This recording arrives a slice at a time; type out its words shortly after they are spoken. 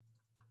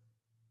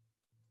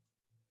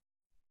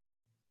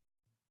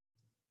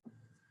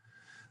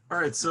All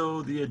right,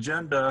 so the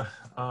agenda,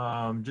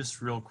 just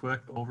real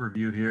quick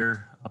overview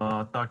here.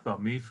 Talk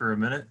about me for a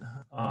minute.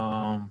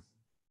 Talk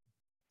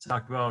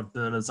about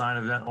the design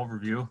event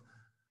overview.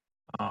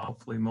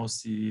 Hopefully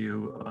most of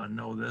you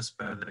know this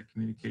by the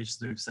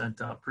communications we've sent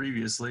out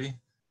previously.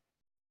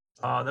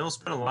 Then we'll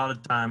spend a lot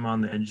of time on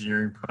the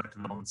engineering product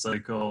development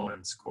cycle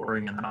and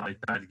scoring and how they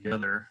tie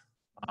together.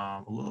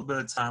 A little bit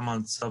of time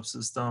on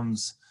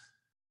subsystems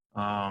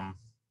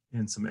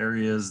in some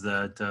areas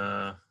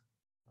that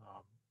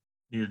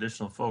need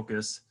additional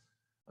focus.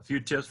 A few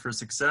tips for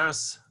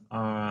success.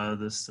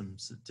 There's some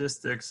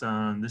statistics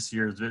on this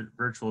year's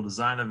virtual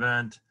design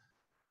event.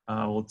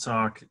 We'll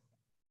talk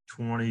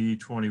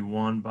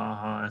 2021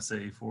 Baja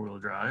SAE four-wheel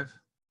drive.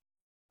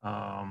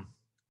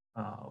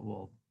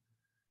 We'll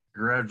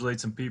congratulate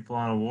some people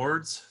on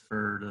awards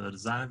for the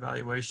design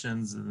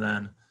evaluations, and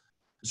then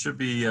there should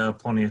be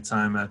plenty of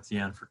time at the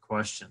end for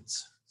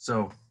questions.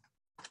 So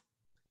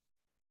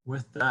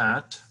with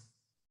that,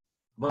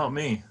 about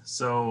me.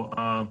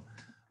 So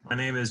my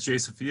name is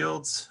Jason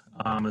Fields.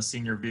 I'm a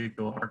senior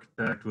vehicle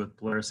architect with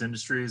Polaris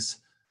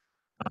Industries.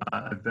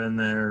 I've been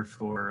there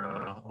for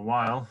a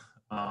while.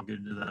 I'll get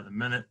into that in a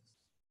minute.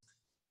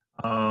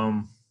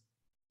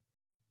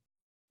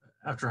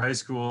 After high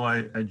school,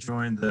 I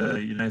joined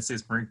the United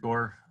States Marine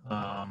Corps,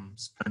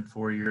 spent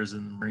 4 years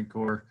in the Marine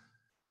Corps,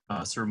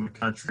 served my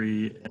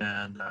country,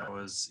 and I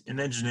was in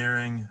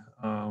engineering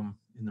in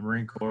the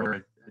Marine Corps.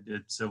 I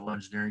did civil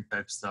engineering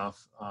type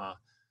stuff,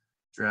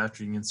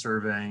 drafting and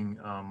surveying,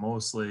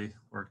 mostly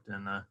worked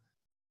in an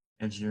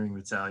engineering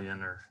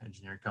battalion or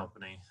engineering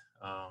company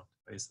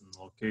based in the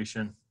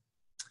location.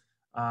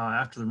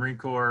 After the Marine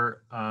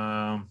Corps,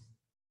 I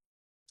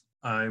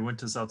went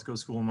to South Dakota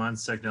School of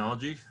Mines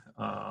Technology.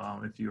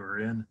 If you were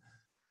in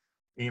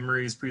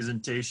Amory's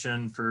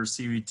presentation for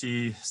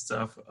CVT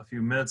stuff a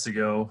few minutes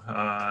ago,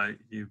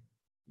 you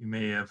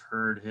may have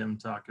heard him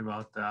talk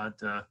about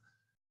that.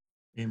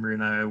 Amory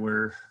and I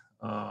were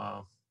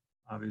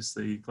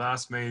obviously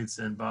classmates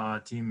and Baja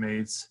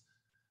teammates.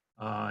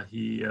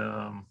 He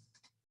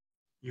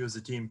was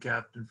the team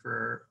captain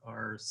for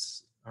our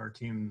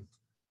team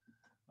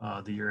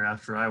the year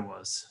after I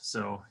was.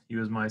 So he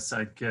was my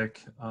sidekick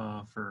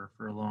for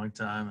a long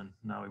time, and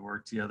now we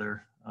work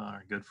together,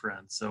 are good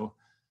friends. So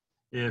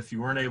if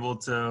you weren't able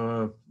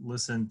to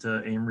listen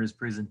to Amory's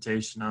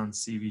presentation on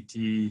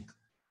CVT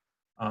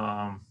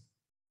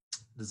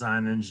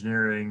design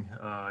engineering,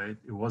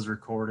 it was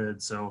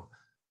recorded. So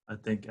I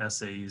think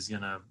SAE is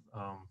gonna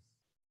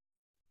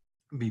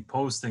be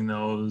posting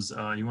those.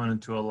 You went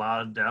into a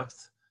lot of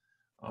depth,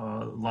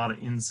 a lot of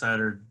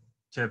insider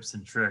tips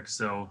and tricks.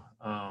 So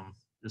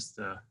just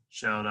a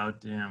shout out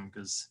to him,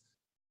 because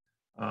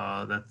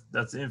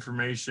that's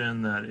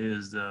information that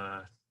is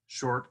a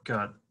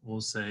shortcut, we'll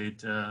say,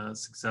 to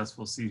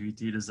successful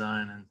CVT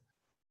design,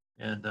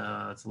 and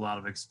it's a lot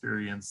of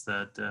experience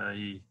that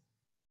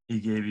he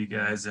gave you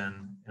guys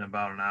in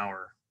about an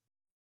hour.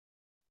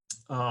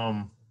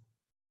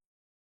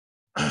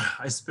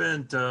 I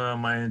spent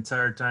my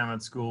entire time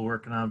at school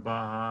working on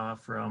Baja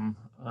from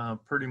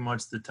pretty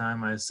much the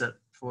time I set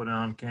foot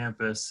on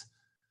campus.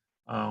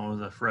 I was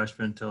a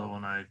freshman till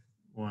when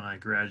I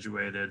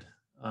graduated.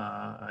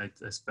 I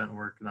spent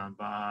working on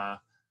Baja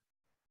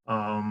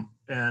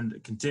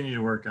and continue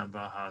to work on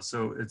Baja.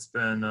 So it's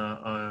been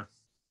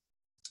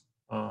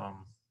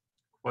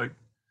quite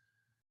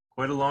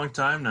a long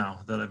time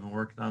now that I've been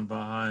working on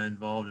Baja,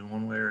 involved in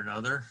one way or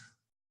another.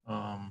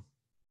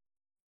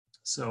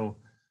 So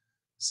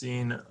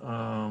seen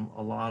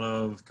a lot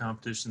of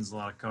competitions, a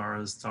lot of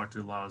cars, talked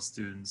to a lot of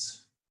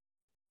students.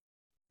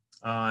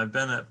 I've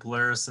been at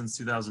Polaris since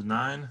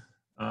 2009,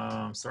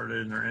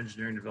 started in our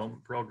engineering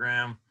development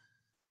program,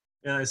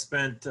 and I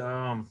spent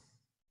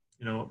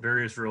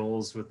various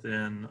roles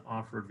within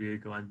off-road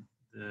vehicle and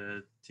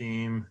the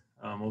team,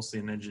 mostly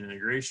in engine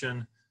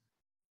integration,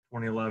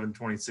 2011,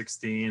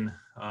 2016,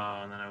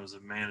 and then I was a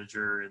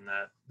manager in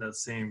that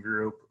same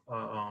group,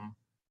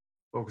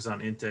 focused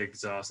on intake,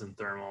 exhaust, and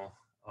thermal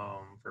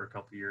for a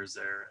couple years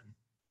there.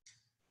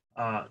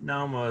 And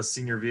now I'm a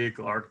senior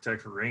vehicle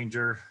architect for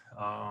Ranger.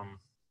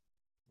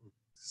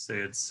 Say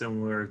it's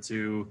similar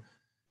to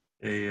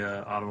a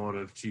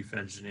automotive chief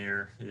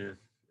engineer if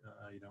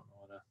you don't know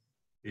what a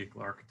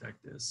vehicle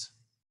architect is.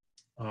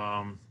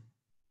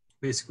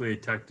 Basically a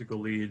technical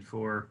lead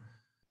for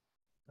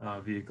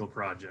vehicle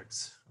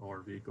projects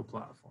or vehicle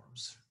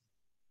platforms.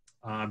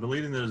 I've been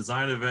leading the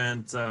design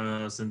event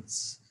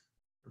since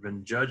I've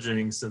been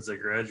judging since I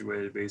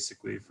graduated.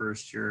 Basically,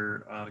 first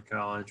year out of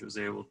college, was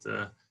able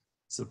to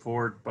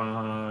support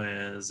Baja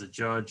as a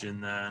judge,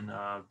 and then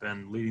I've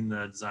been leading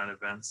the design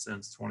event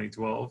since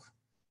 2012.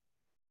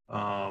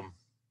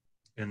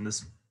 And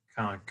this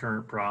kind of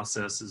current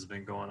process has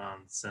been going on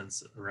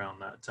since around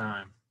that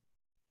time.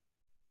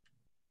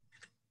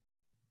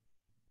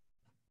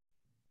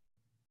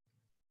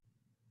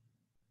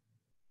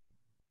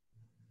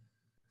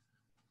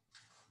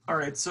 All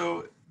right,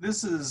 so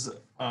this is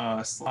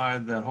a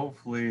slide that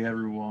hopefully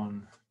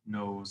everyone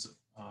knows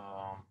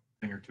a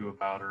thing or two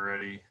about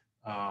already.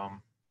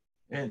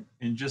 And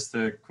just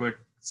a quick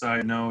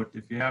side note,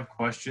 if you have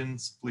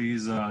questions,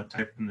 please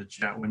type in the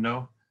chat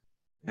window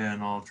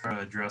and I'll try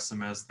to address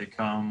them as they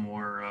come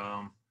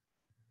or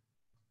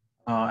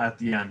at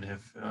the end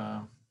if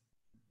yeah,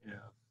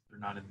 they're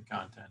not in the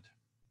content.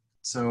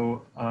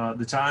 So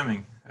the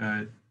timing,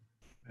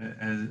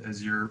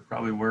 as you're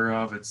probably aware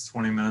of, it's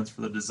 20 minutes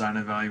for the design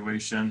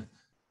evaluation.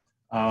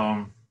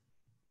 And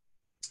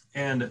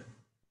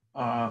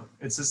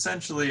it's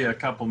essentially a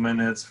couple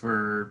minutes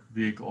for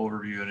vehicle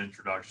overview and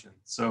introduction.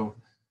 So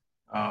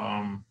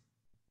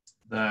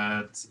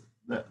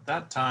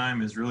that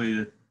time is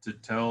really to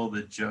tell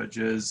the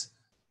judges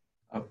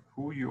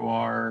who you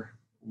are,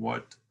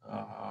 what,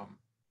 tell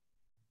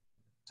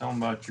them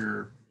about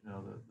your,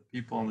 the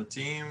people on the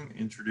team,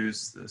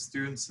 introduce the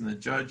students and the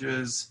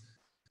judges,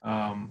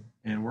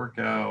 and work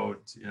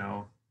out,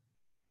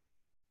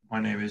 my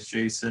name is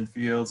Jason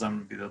Fields. I'm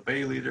gonna be the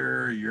bay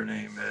leader. Your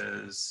name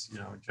is,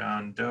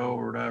 John Doe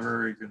or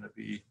whatever. You're gonna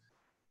be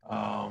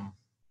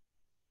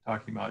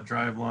talking about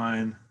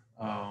driveline,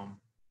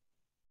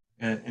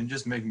 and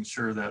just making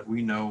sure that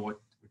we know what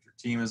your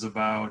team is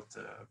about,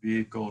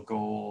 vehicle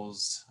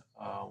goals.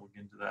 We'll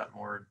get into that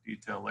more in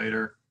detail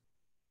later.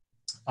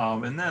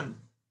 And then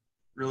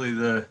really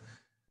the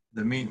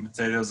meat and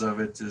potatoes of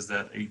it is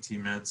that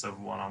 18 minutes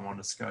of one-on-one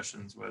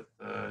discussions with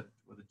the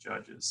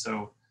judges.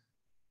 So,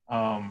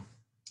 and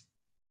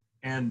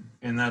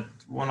that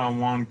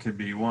one-on-one could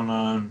be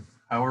one-on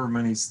however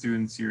many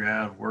students you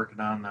have working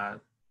on that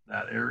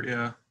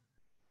area.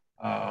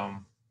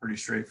 Pretty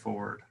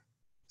straightforward.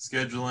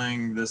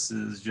 Scheduling, this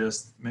is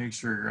just make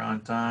sure you're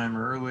on time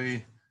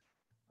early.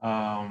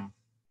 And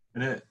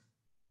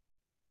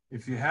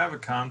if you have a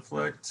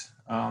conflict,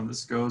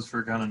 this goes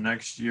for kind of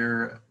next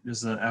year,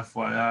 just an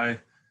FYI,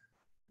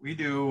 we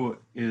do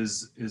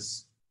is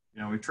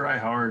we try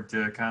hard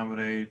to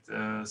accommodate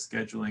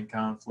scheduling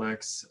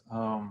conflicts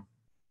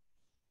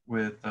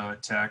with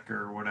tech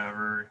or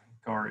whatever,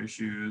 car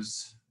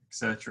issues,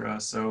 etc.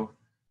 So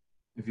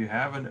if you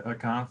have a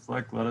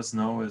conflict, let us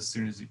know as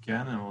soon as you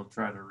can, and we'll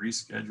try to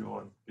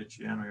reschedule and get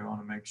you in. We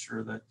want to make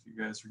sure that you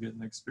guys are getting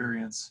the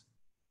experience.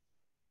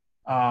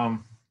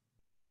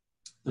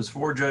 There's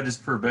 4 judges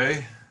per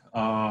bay.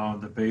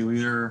 The bay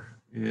leader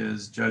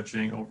is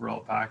judging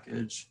overall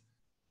package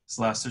 /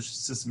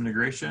 system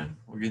integration.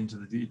 We'll get into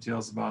the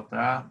details about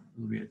that.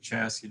 There'll be a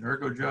chassis and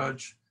ergo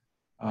judge,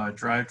 a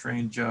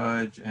drivetrain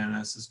judge, and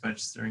a suspension,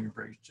 steering, and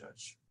brake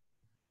judge.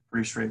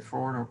 Pretty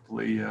straightforward.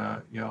 Hopefully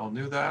you all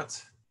knew that.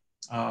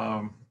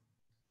 The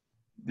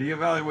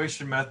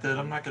evaluation method,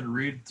 I'm not going to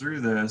read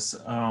through this,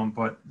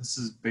 but this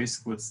is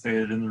basically what's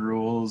stated in the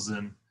rules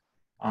and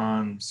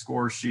on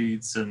score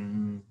sheets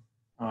and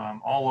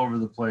all over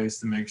the place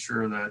to make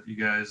sure that you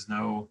guys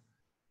know,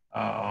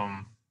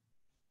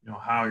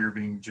 how you're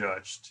being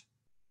judged.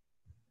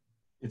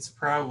 It's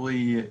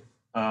probably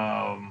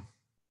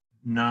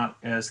not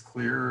as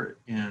clear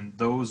in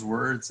those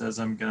words as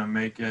I'm going to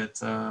make it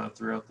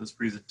throughout this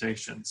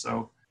presentation.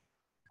 So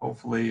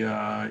hopefully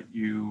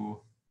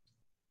you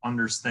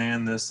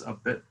understand this a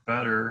bit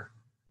better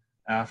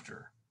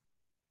after.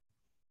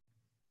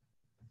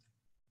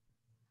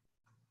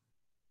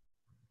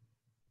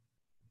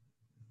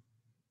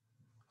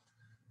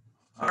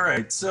 All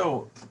right,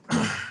 so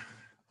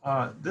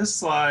this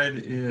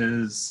slide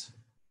is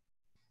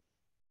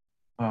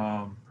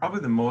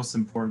probably the most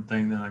important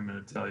thing that I'm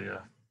going to tell you,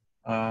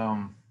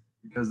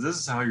 because this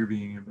is how you're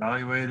being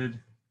evaluated.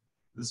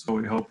 This is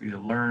what we hope you to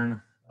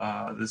learn.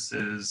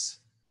 This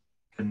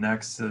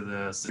connects to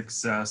the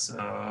success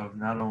of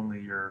not only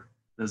your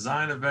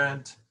design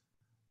event,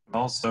 but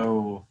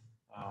also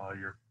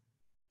your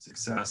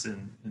success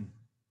in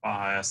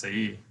Baja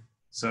SAE.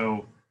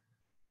 So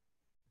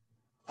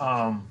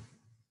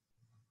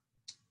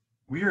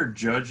we are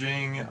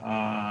judging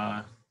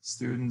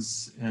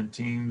students and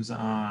teams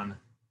on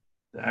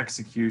the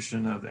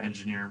execution of the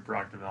engineering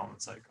product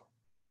development cycle.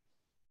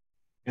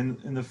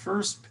 And the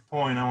first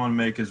point I want to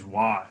make is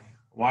why.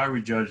 Why are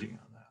we judging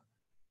on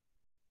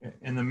that?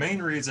 And the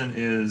main reason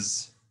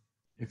is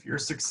if you're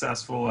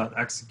successful at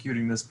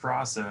executing this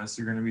process,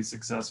 you're going to be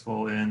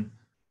successful in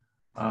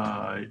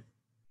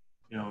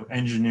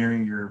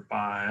engineering your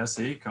Baja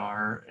SAE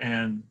car.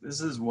 And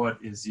this is what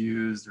is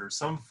used, or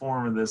some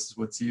form of this is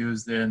what's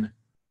used in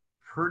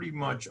pretty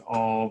much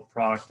all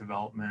product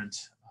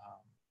development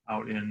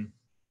out in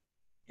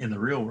the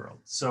real world.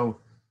 So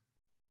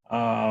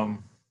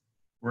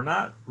we're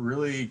not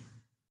really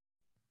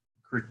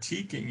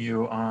critiquing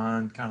you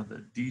on kind of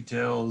the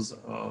details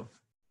of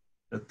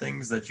the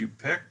things that you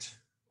picked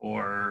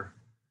or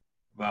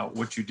about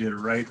what you did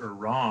right or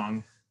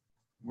wrong.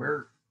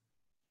 We're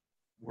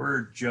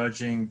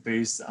judging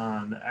based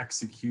on the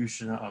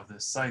execution of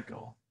this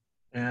cycle.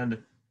 And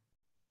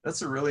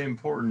that's a really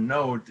important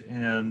note,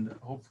 and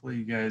hopefully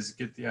you guys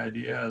get the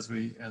idea as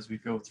we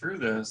go through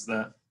this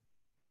that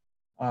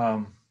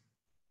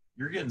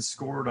you're getting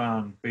scored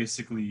on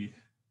basically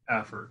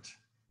effort.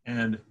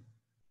 And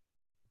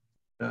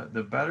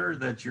the better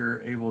that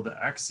you're able to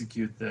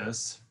execute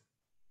this,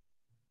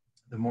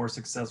 the more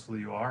successful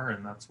you are,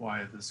 and that's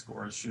why the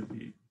scores should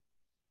be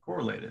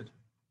correlated.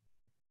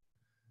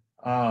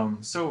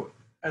 So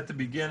at the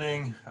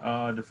beginning,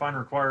 define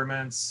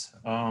requirements.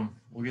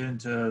 We'll get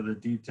into the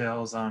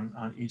details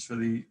on each of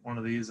one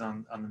of these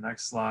on the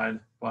next slide,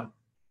 but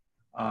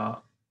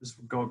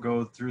just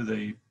go through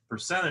the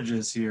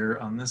percentages here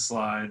on this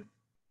slide.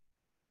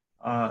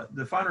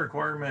 Define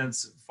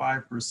requirements,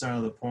 5%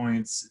 of the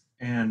points,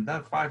 and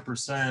that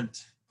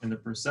 5% in the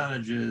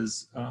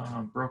percentages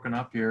broken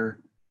up here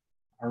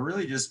are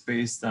really just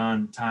based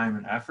on time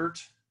and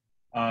effort.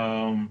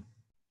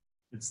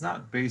 It's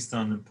not based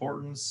on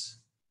importance,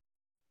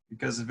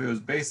 because if it was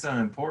based on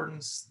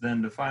importance,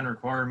 then define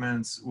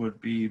requirements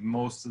would be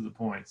most of the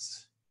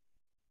points.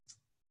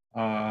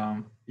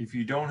 If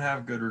you don't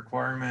have good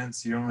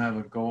requirements, you don't have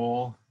a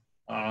goal,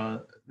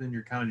 then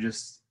you're kind of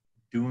just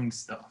doing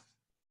stuff.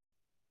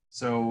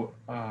 So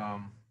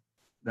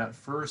that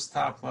first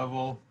top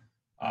level,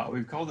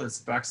 we've called it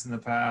specs in the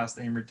past.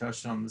 Amory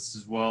touched on this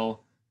as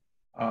well.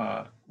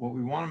 What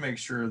we want to make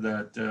sure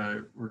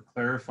that we're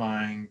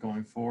clarifying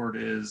going forward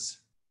is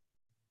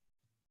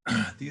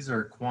these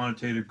are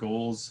quantitative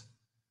goals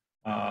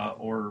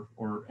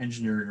or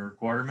engineering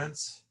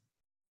requirements,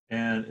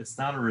 and it's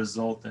not a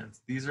resultant.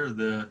 This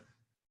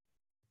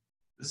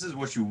is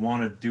what you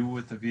want to do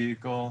with the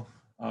vehicle.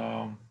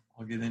 I'll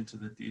get into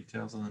the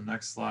details on the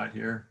next slide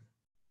here.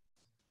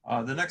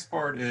 The next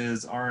part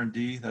is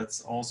R&D.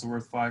 That's also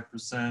worth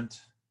 5%.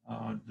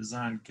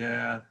 Design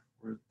CAD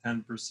worth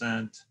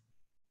 10%.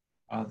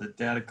 The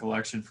data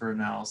collection for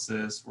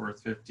analysis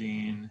worth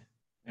 15%.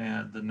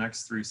 And the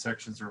next three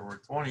sections are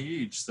worth 20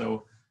 each.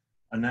 So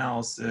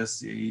analysis,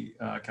 CE,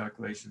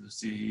 calculations of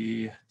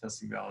CE,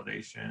 testing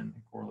validation,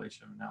 and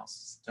correlation of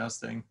analysis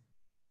testing.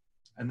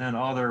 And then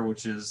other,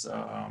 which is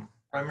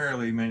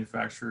primarily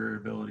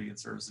manufacturability and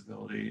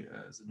serviceability,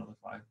 is another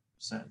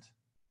 5%.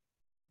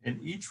 And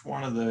each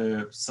one of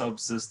the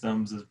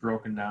subsystems is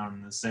broken down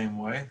in the same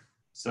way.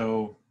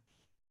 So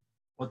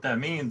what that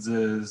means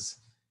is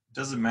it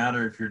doesn't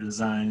matter if you're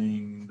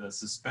designing the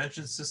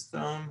suspension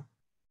system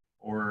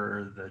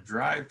or the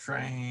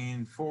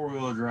drivetrain,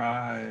 four-wheel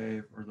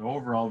drive, or the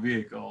overall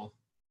vehicle,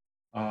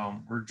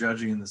 we're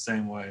judging in the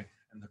same way,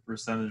 and the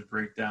percentage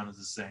breakdown is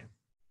the same.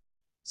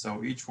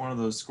 So each one of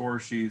those score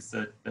sheets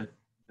that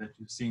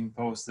you've seen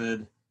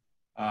posted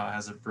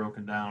has it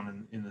broken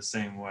down in the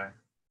same way.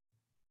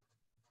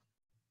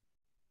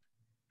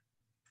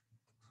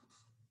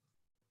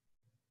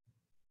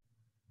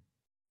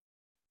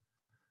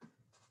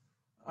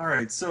 All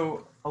right,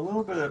 so a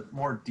little bit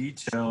more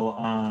detail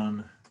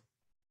on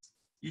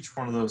each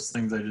one of those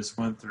things I just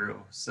went through.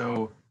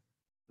 So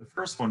the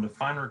first one,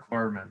 define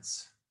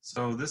requirements.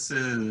 So this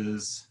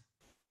is,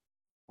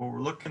 what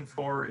we're looking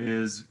for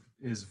is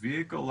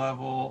vehicle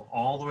level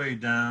all the way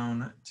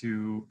down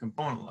to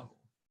component level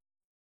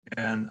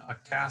and a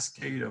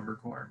cascade of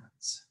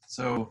requirements.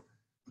 So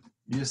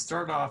you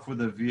start off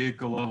with a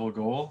vehicle level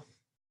goal,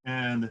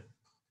 and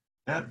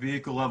that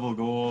vehicle level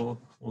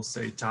goal, we'll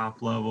say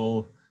top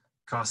level,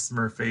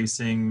 customer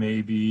facing,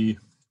 maybe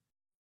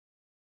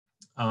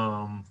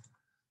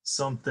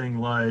something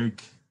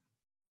like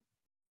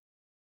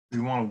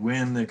we want to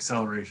win the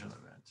acceleration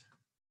event.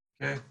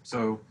 Okay,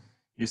 so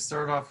you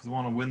start off with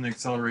want to win the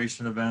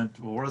acceleration event.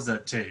 Well, what does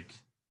that take?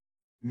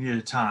 You need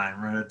a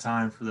time, right? A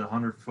time for the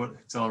 100-foot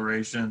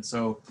acceleration.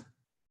 So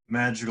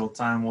magical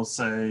time, we'll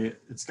say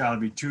it's got to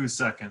be 2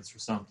 seconds or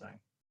something.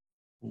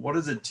 What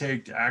does it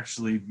take to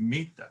actually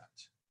meet that?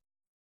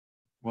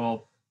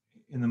 Well,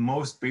 in the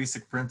most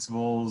basic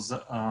principles,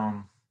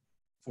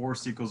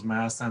 force equals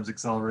mass times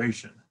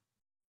acceleration.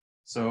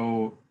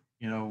 So,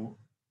 you know,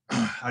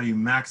 how do you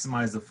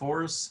maximize the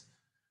force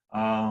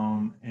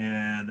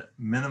and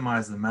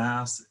minimize the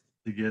mass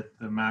to get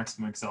the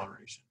maximum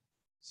acceleration?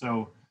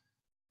 So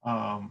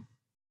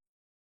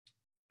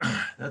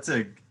that's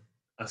a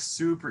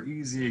super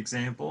easy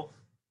example.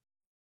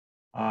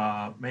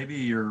 Maybe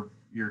your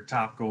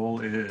top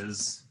goal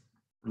is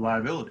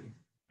reliability.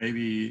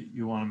 Maybe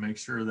you want to make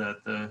sure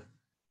that the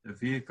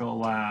vehicle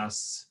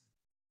lasts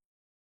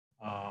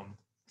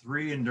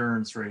 3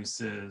 endurance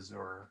races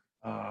or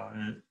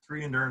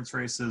 3 endurance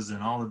races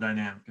and all the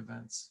dynamic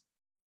events.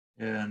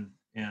 And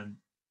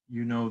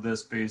you know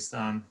this based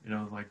on, you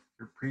know, like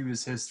your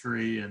previous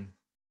history and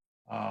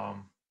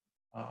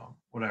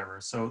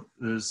whatever. So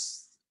there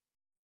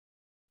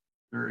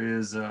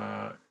is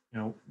you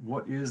know,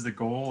 what is the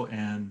goal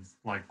and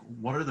like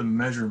what are the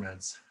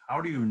measurements?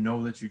 How do you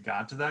know that you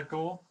got to that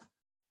goal?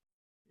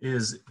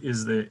 Is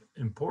the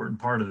important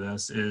part of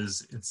this.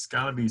 Is it's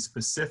got to be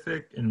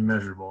specific and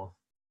measurable.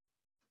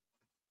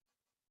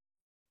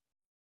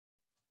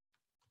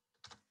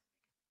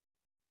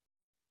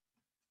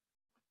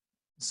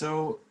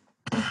 So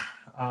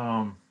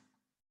the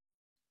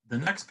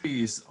next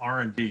piece,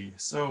 R&D.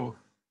 So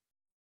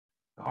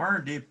the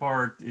R&D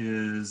part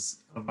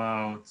is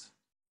about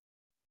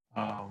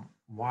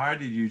why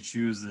did you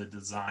choose the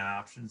design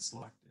option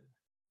selected?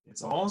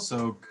 It's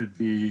also could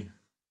be, you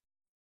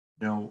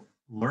know,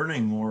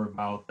 learning more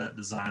about that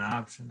design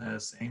option,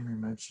 as Amory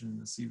mentioned in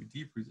the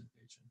CVT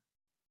presentation.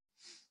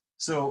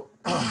 So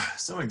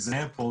some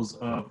examples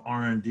of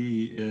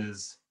R&D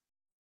is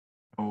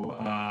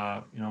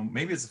You know,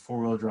 maybe it's a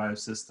four-wheel drive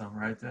system,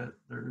 right? That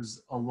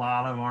there's a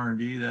lot of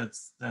R&D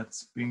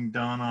that's being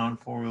done on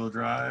four-wheel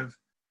drive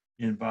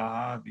in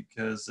Baja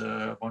because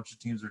a bunch of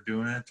teams are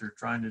doing it or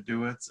trying to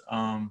do it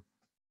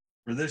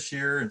for this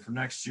year and for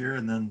next year,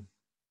 and then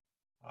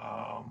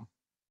um,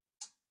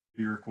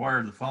 be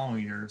required the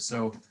following year.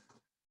 So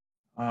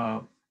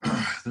uh,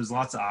 there's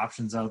lots of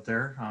options out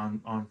there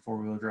on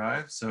four-wheel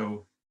drive.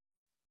 So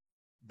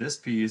this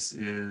piece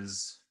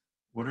is,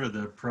 what are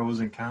the pros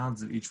and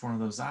cons of each one of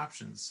those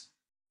options?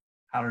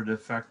 How to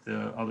affect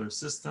the other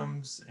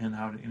systems and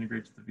how to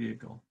integrate to the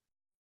vehicle.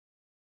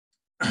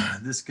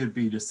 This could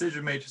be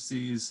decision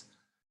matrices,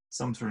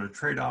 some sort of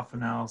trade-off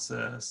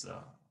analysis,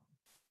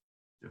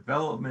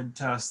 development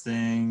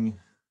testing.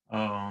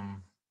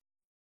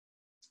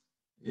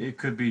 It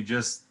could be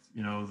just,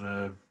 you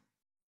know,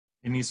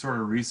 any sort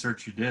of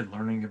research you did,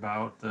 learning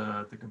about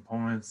the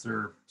components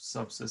or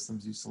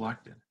subsystems you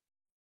selected.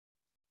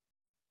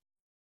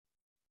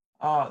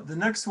 The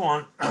next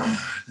one,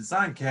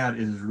 Design CAD,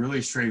 is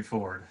really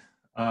straightforward.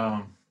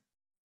 That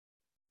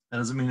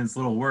doesn't mean it's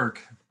little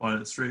work,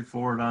 but it's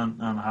straightforward on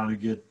how to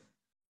get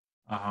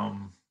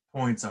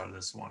points out of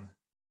this one.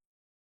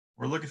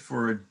 We're looking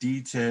for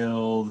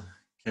detailed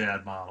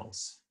CAD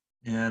models.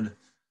 And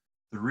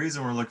the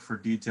reason we're looking for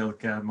detailed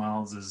CAD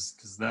models is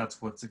because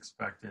that's what's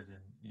expected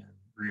in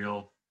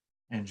real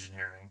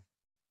engineering.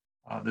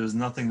 There's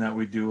nothing that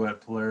we do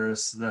at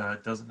Polaris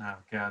that doesn't have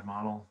a CAD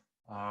model.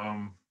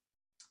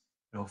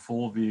 You know,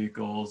 full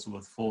vehicles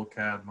with full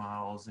CAD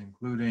models,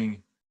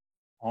 including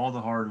all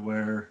the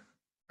hardware,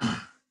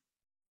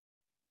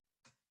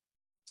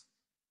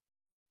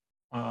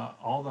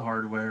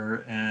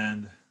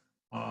 and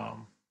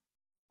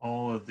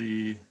all of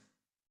the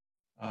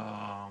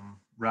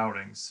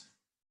routings.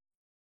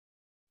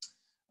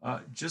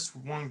 Just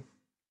one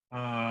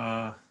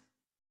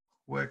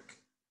quick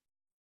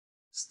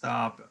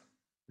stop.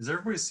 Is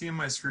everybody seeing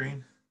my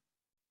screen?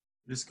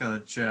 I just got a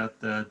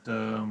chat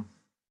that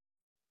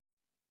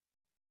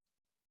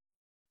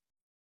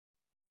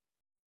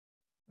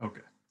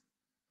okay.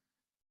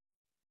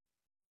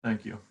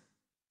 Thank you.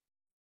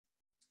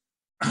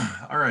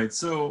 All right,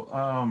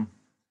 so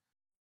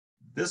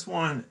this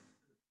one,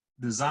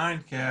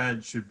 Design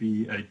CAD, should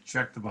be a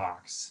check the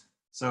box.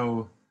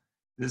 So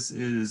this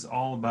is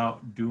all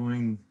about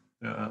doing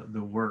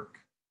the work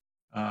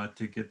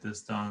to get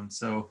this done.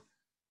 So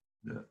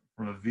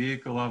from a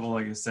vehicle level,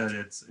 like I said,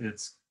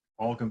 it's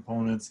all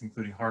components,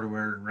 including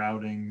hardware and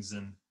routings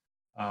and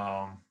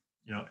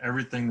you know,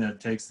 everything that it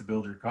takes to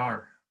build your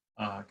car.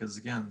 Because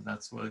again,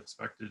 that's what's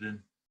expected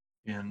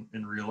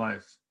in real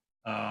life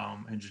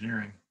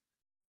engineering.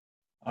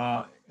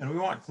 And we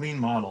want clean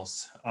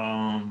models,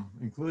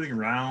 including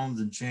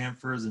rounds and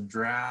chamfers and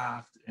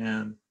draft,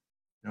 and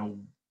you know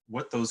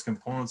what those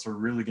components are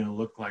really going to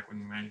look like when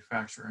you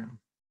manufacture them.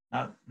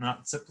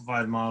 Not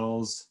simplified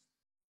models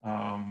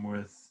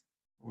with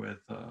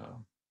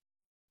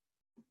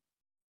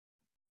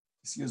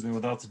excuse me,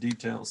 without the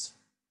details.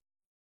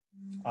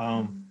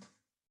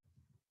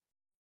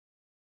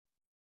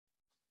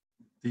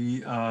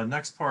 The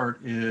next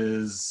part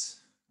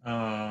is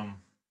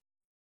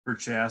for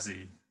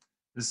chassis.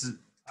 This is,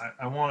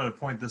 I wanted to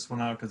point this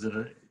one out because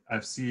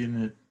I've seen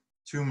it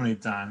too many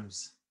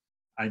times.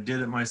 I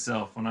did it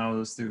myself when I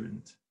was a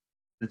student.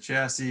 The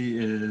chassis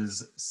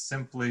is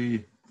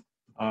simply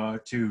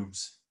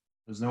tubes.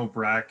 There's no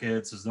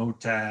brackets, there's no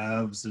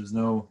tabs, there's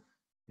no,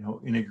 you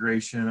know,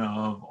 integration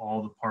of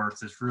all the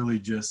parts. It's really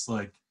just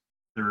like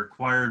the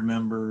required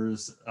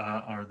members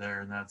are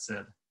there, and that's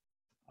it.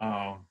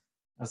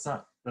 That's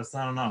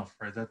not enough,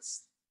 right?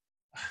 That's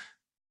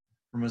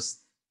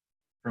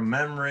from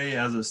memory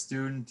as a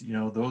student, you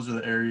know, those are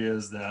the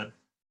areas that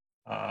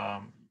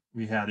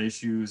we had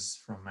issues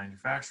from a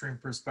manufacturing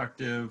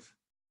perspective,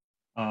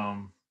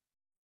 and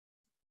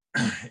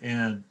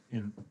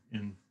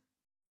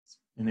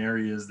in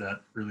areas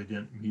that really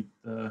didn't meet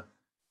the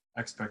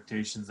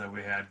expectations that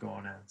we had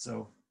going in.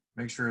 So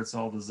make sure it's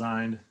all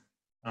designed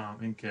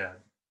in CAD.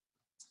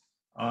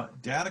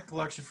 Data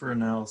collection for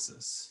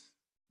analysis.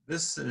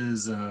 This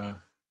is an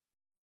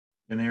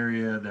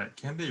area that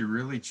can be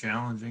really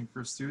challenging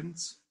for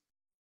students.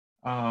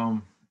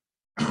 But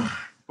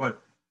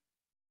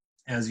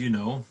as you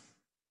know,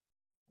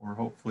 or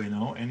hopefully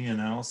know, any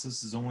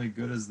analysis is only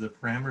good as the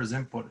parameters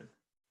inputted.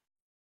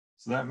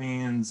 So that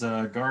means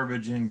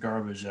garbage in,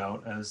 garbage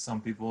out, as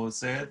some people would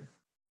say it.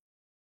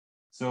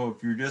 So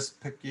if you're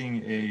just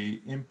picking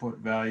a input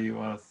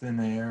value out of thin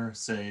air,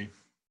 say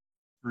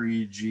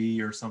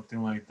 3G or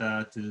something like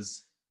that,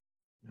 is,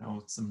 you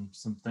know, some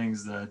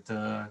things that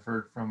I've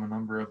heard from a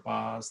number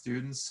of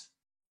students.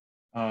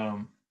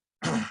 Well,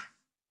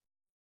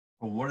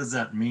 what does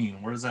that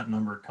mean? Where does that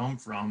number come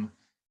from?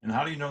 And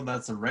how do you know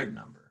that's the right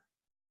number?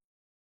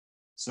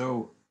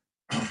 So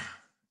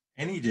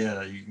any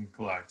data you can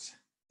collect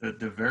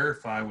to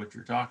verify what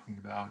you're talking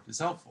about is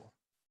helpful.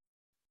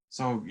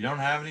 So you don't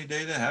have any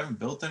data, haven't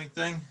built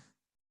anything,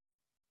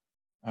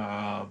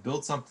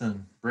 build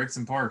something, break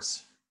some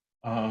parts,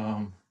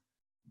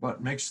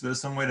 but make sure there's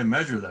some way to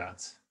measure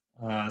that.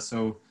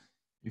 So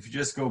if you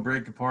just go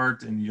break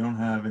apart and you don't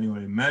have any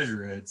way to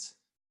measure it,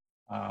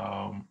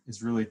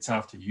 it's really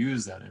tough to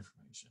use that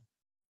information.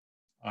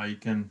 You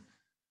can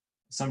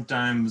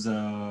sometimes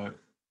go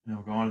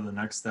on to the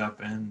next step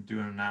and do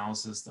an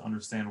analysis to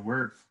understand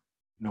where it,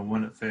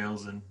 when it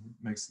fails and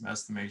make some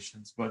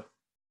estimations. But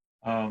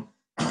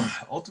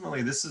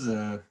ultimately, this is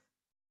a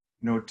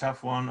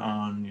tough one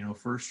on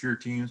first year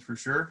teams for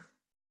sure,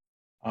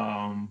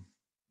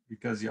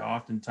 because you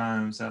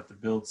oftentimes have to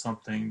build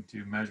something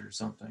to measure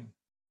something.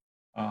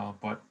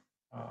 But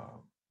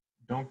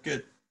don't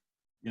get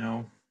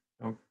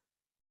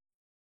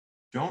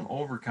don't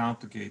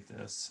overcomplicate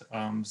this.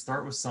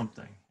 Start with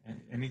something.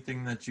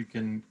 Anything that you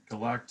can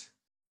collect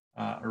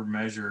or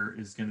measure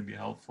is going to be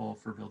helpful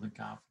for building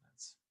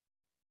confidence.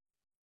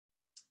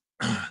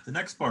 The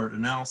next part,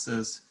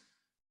 analysis,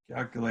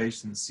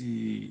 calculation,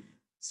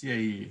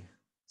 CAE.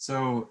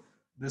 So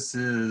this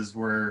is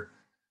where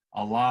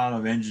a lot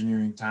of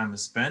engineering time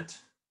is spent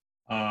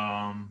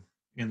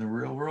in the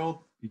real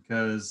world,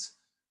 because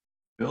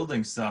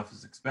building stuff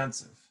is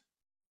expensive.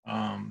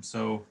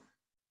 So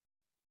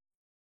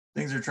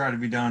things are trying to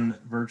be done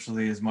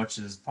virtually as much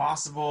as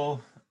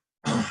possible.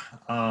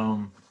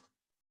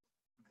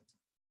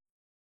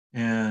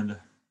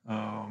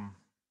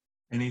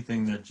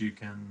 Anything that you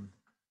can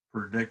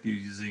predict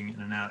using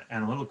an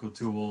analytical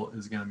tool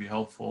is going to be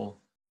helpful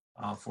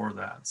for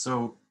that.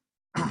 So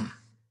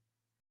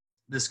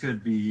this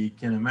could be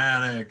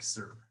kinematics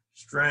or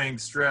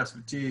strength, stress,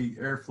 fatigue,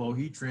 airflow,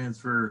 heat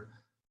transfer,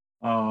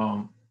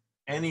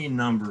 any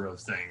number of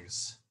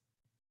things.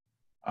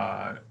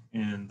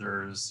 And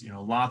there's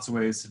lots of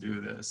ways to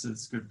do this.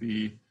 This could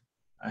be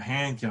a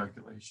hand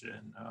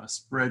calculation, a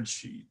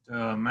spreadsheet,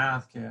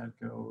 math CAD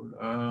code,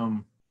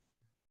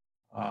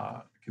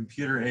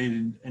 computer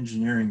aided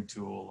engineering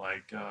tool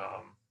like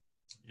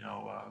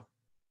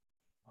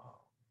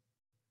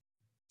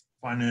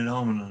finite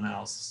element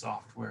analysis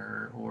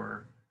software,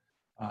 or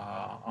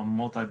a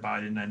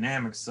multi-body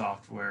dynamics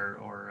software,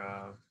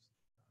 or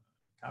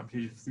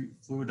computational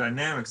fluid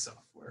dynamics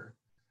software.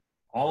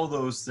 All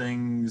those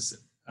things,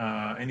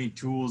 any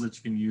tools that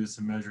you can use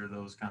to measure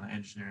those kind of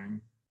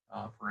engineering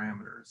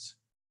parameters.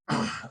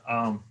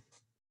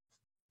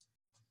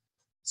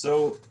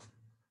 So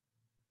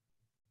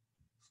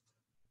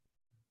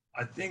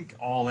I think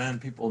all in,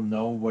 people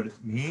know what it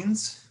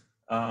means.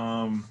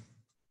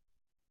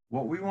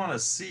 What we want to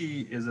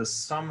see is a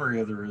summary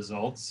of the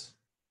results,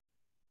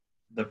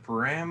 the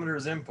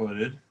parameters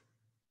inputted,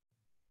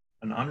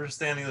 an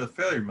understanding of the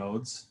failure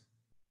modes,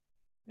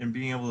 and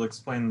being able to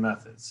explain the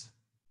methods.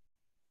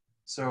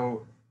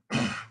 So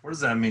what does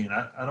that mean?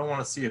 I don't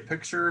want to see a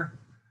picture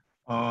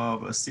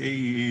of a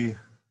CAE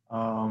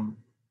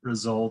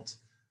result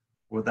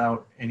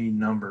without any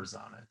numbers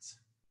on it.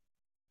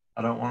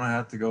 I don't want to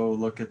have to go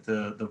look at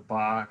the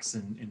box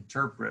and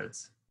interpret.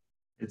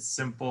 It's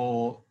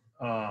simple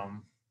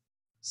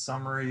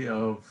summary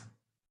of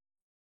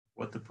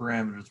what the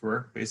parameters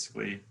were.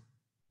 Basically,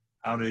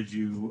 how did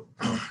you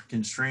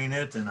constrain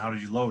it and how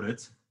did you load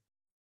it?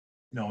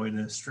 In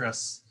a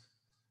stress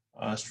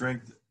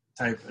strength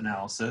type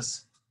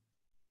analysis,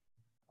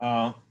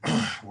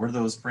 where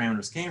those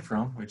parameters came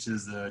from, which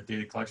is the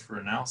data collection for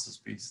analysis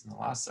piece in the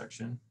last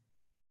section.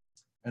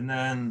 And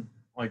then,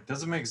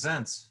 does it make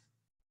sense?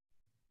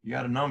 You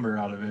got a number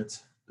out of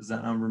it. Does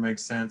that number make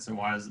sense, and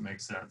why does it make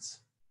sense?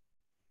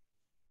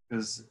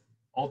 Because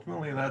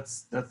ultimately,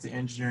 that's the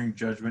engineering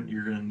judgment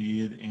you're going to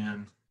need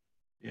in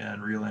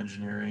real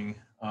engineering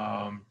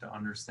to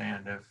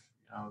understand if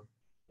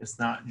it's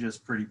not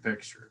just pretty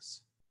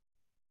pictures,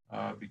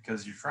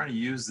 because you're trying to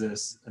use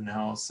this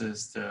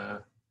analysis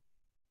to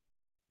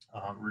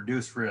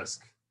reduce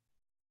risk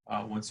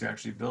once you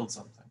actually build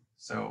something.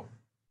 So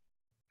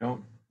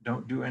don't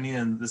do any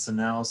of this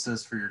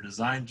analysis for your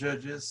design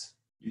judges.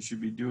 You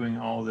should be doing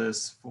all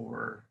this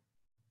for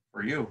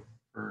you,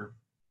 for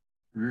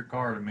your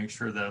car, to make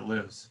sure that it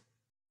lives,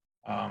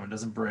 it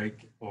doesn't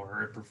break,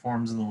 or it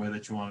performs in the way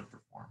that you want it to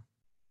perform.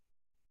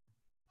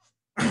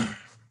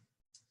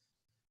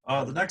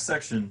 The next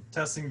section,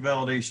 testing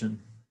validation.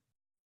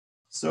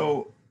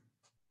 So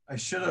I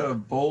should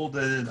have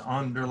bolded,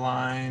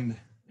 underlined,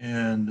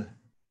 and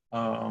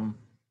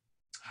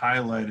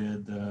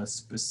highlighted the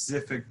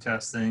specific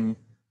testing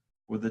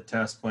with the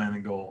test plan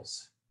and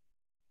goals.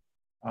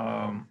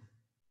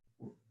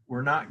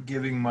 We're not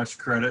giving much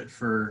credit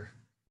for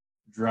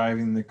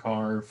driving the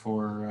car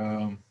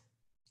for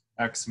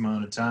X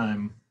amount of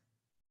time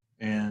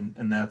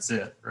and that's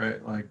it,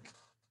 right?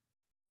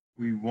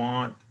 We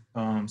want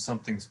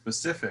something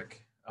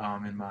specific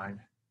in mind.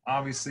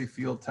 Obviously,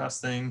 field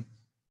testing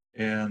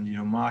and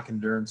mock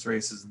endurance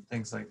races and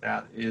things like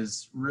that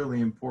is really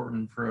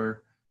important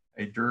for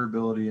a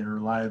durability and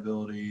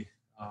reliability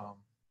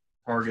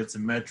targets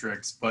and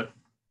metrics, but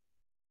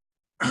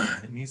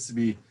it needs to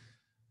be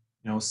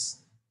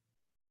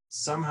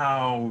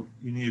somehow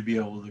you need to be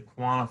able to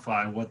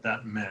quantify what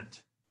that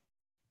meant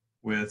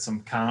with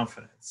some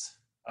confidence.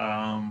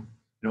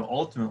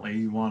 Ultimately,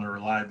 you want a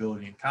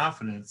reliability and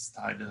confidence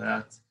tied to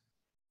that.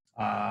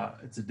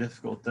 it's a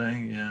difficult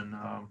thing in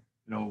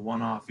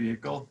one-off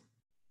vehicle,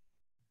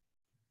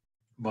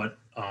 but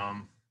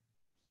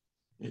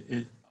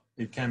it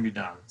can be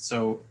done.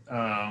 So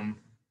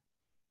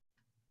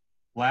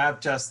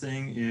lab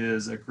testing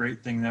is a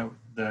great thing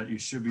that you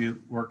should be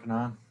working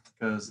on,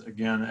 because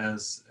again,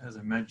 as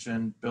I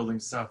mentioned, building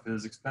stuff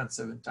is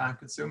expensive and time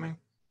consuming.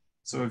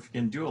 So if you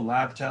can do a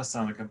lab test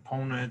on a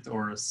component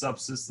or a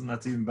subsystem,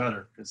 that's even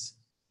better, because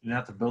you don't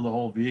have to build a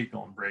whole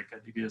vehicle and break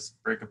it. You can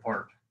just break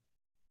apart.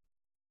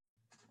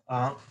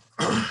 And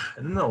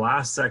then the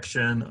last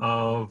section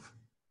of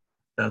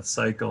that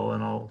cycle,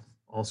 and I'll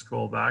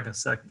scroll back in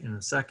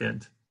a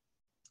second,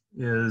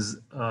 is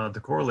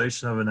the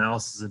correlation of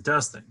analysis and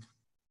testing.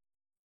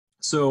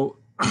 So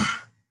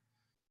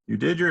you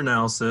did your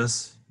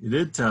analysis, you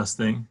did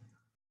testing.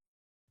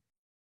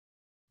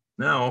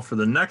 Now for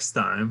the next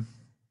time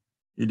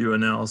you do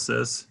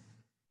analysis,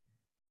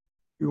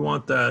 you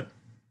want to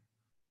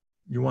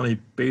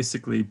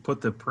basically put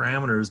the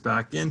parameters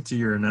back into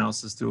your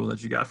analysis tool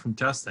that you got from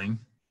testing.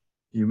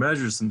 You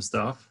measure some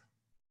stuff.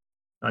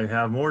 Now you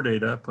have more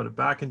data, put it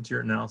back into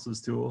your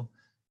analysis tool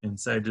and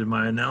say, did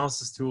my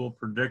analysis tool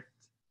predict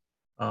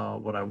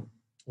what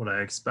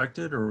I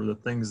expected, or the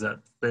things that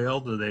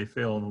failed, did they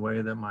fail in the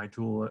way that my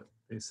tool,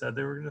 they said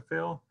they were going to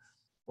fail?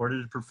 Or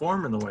did it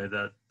perform in the way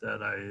that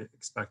I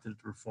expected it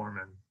to perform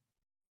in?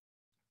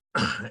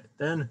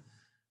 Then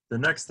the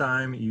next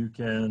time you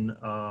can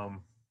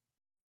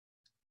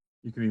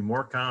be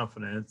more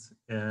confident,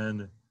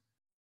 and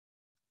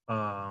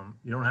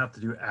you don't have to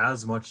do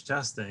as much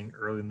testing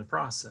early in the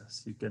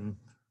process. You can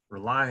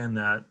rely on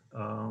that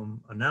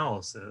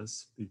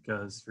analysis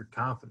because you're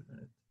confident in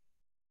it.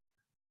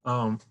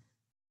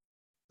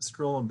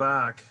 Scrolling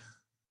back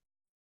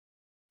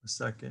a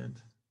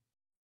second.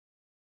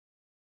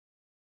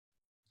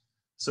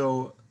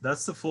 So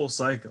that's the full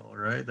cycle,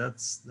 right?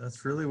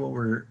 That's really what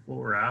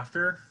we're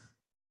after.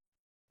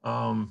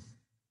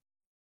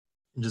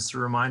 Just a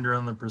reminder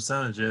on the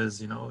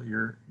percentages,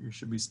 you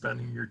should be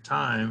spending your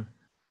time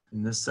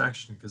in this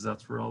section because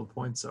that's where all the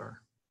points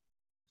are.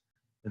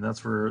 And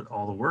that's where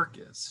all the work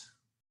is.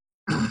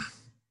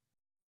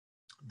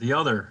 The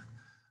other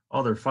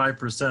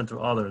 5% of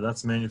other,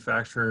 that's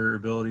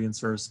manufacturability and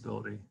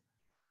serviceability.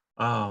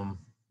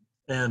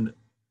 And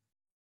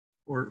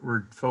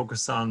we're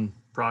focused on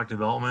product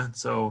development,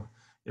 so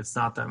it's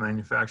not that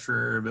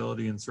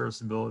manufacturability and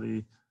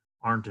serviceability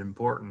aren't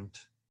important.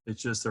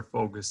 It's just their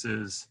focus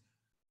is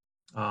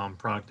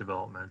product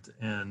development,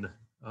 and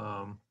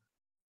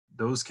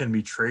those can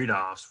be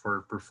trade-offs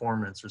for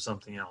performance or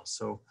something else.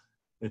 So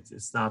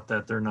it's not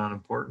that they're not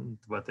important,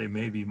 but they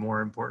may be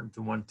more important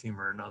to one team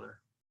or another.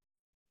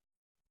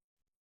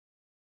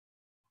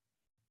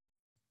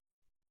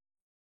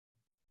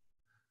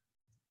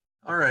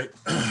 All right,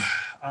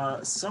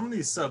 some of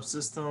these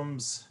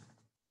subsystems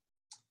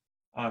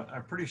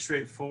are pretty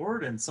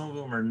straightforward, and some of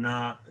them are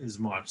not as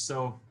much.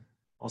 So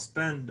I'll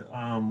spend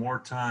more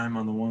time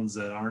on the ones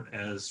that aren't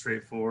as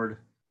straightforward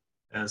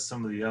as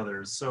some of the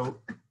others. So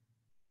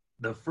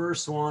the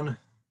first one,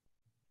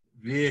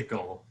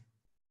 vehicle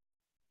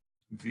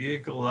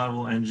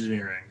level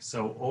engineering.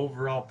 So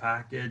overall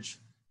package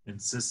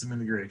and system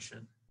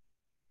integration.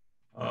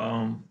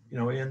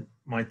 In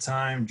my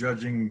time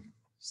judging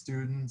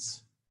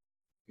students,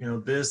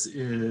 this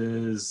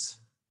is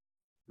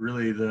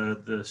really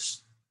the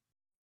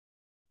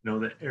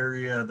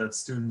area that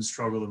students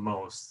struggle the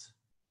most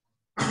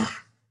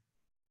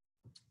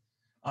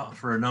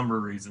for a number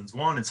of reasons.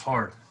 One, it's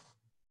hard.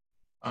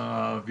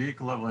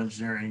 Vehicle level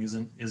engineering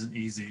isn't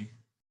easy.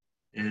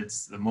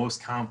 It's the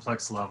most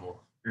complex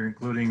level. You're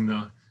including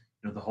the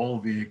whole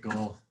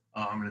vehicle,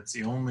 and it's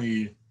the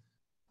only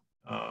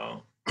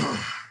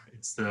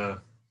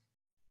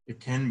it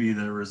can be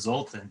the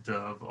resultant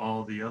of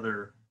all the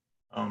other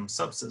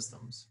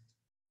subsystems.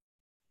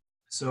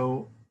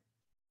 So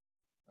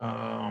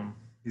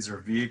these are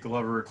vehicle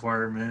level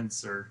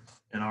requirements, or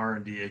an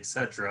R&D,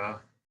 etc.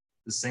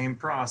 The same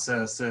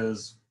process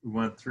as we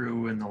went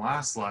through in the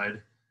last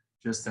slide,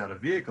 just at a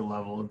vehicle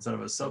level instead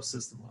of a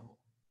subsystem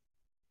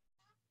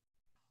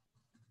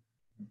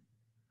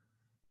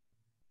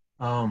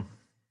level.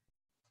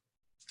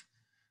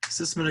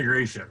 System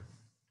integration.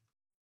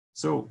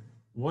 So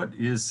what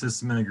is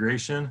system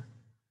integration?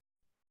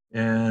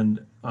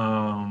 And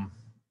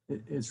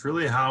it's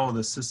really how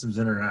the systems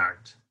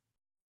interact,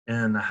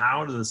 and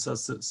how do the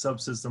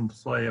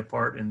subsystems play a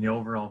part in the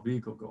overall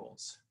vehicle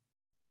goals.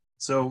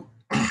 So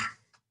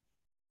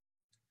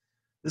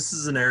this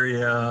is an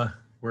area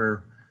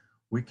where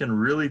we can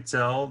really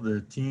tell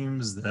the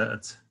teams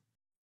that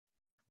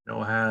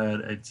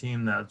had a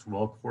team that's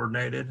well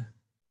coordinated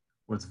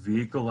with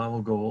vehicle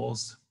level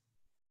goals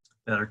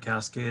that are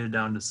cascaded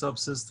down to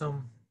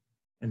subsystem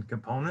and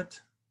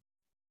component,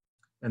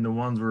 and the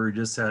ones where we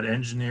just had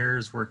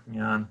engineers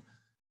working on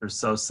their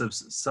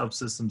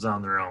subsystems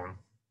on their own.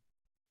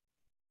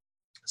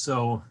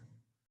 So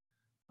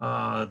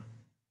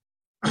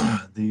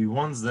the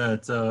ones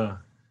that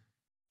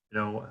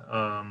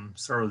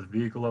start with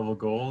vehicle level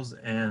goals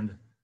and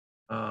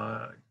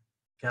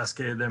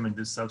cascade them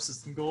into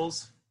subsystem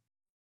goals.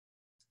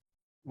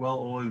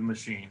 Well-oiled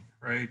machine,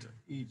 right?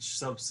 Each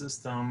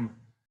subsystem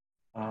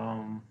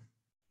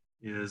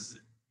is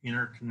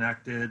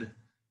interconnected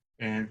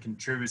and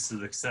contributes to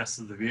the success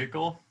of the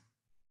vehicle.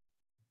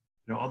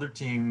 You know, other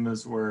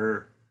teams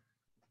where,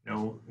 you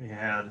know, they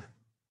had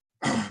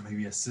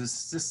maybe a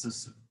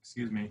suspension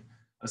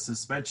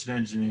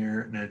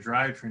engineer and a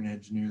drivetrain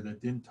engineer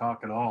that didn't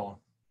talk at all.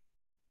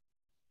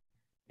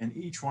 And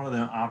each one of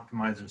them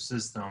optimized their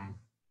system,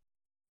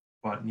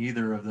 but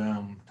neither of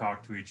them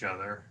talked to each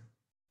other.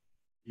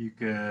 You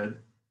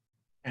could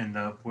end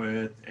up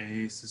with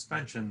a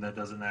suspension that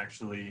doesn't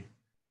actually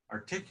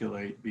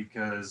articulate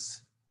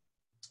because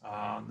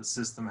the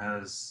system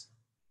has,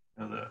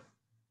 you know,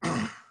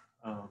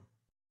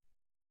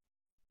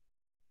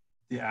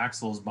 the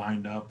axles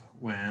bind up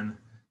when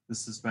the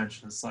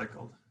suspension is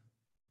cycled.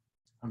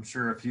 I'm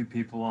sure a few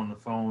people on the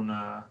phone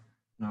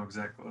know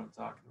exactly what I'm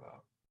talking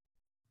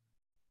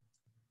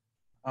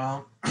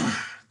about.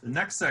 The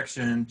next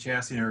section,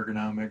 chassis and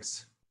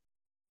ergonomics.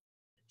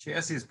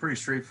 Chassis is pretty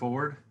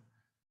straightforward.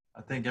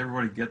 I think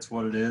everybody gets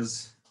what it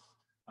is,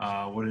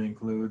 what it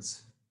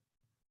includes.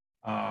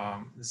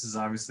 This is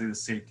obviously the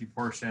safety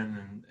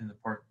portion and the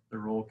part, the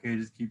roll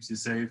cages keeps you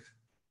safe,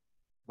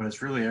 but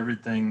it's really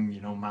everything,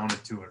 you know,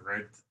 mounted to it,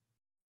 right?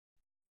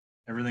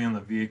 Everything on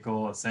the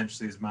vehicle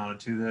essentially is mounted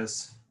to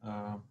this.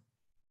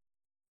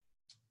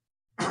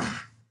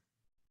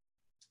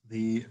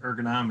 The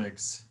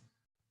ergonomics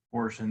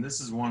portion, this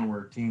is one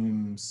where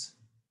teams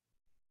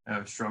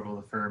have struggled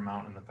a fair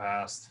amount in the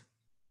past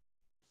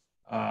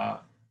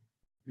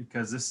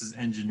because this is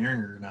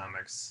engineering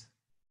ergonomics.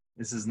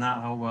 This is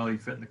not how well you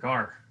fit in the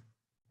car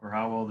or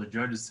how well the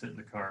judges fit in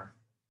the car.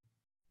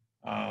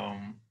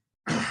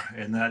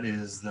 And that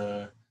is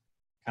the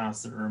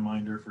constant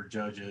reminder for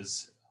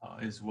judges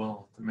as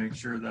well, to make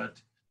sure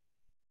that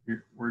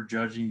we're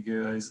judging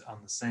you guys on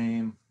the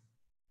same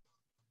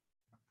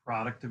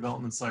product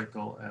development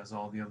cycle as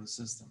all the other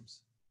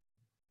systems.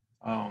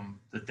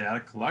 The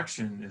data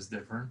collection is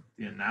different.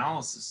 The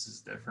analysis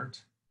is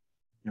different.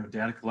 You know,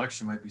 data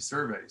collection might be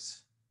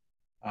surveys.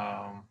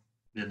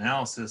 The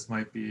analysis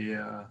might be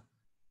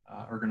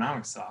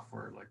ergonomic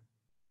software like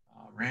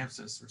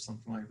Ramsys or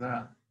something like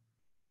that.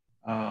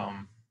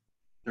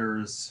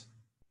 There's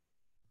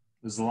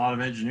a lot of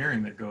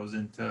engineering that goes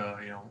into,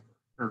 you know,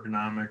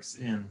 ergonomics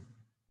in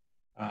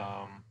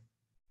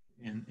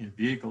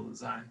vehicle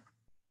design.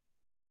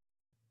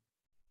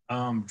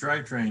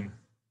 Drivetrain.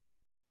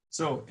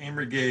 So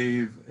Amory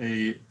gave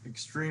a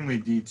extremely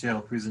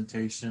detailed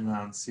presentation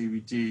on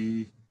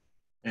CVT,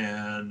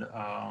 and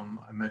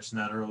I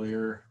mentioned that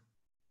earlier.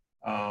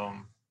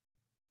 I'm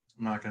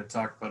not going to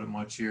talk about it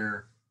much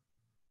here,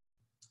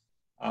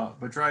 but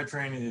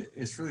drivetrain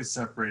is really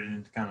separated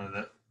into kind of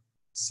the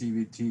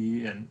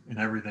CVT and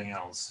everything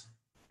else.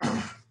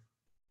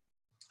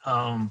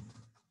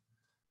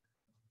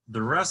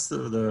 The rest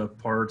of the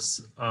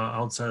parts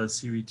outside of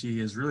CVT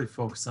is really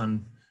focused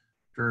on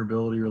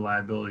durability,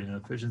 reliability, and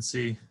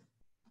efficiency,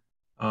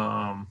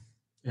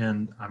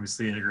 and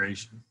obviously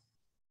integration.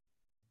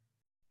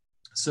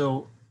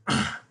 So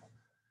I'm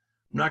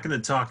not going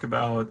to talk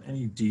about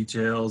any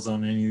details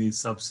on any of these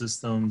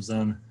subsystems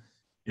on,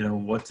 you know,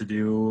 what to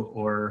do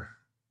or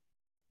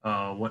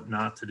what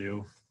not to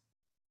do.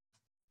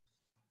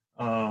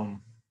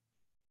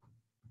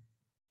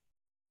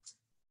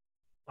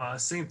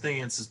 Same thing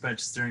in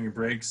suspension, steering, and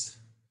brakes.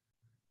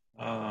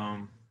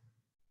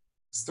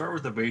 Start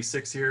with the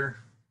basics here.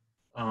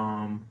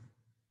 You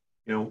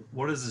know,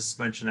 what does the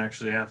suspension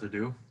actually have to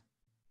do?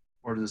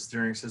 What does the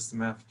steering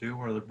system have to do?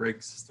 What do the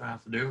brake system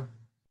have to do?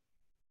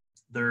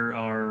 There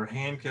are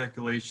hand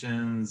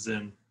calculations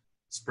and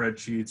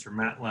spreadsheets or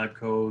MATLAB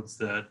codes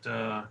that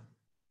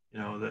you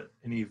know, that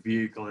any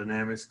vehicle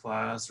dynamics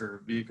class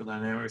or vehicle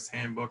dynamics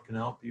handbook can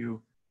help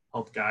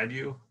guide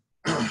you.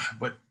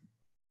 But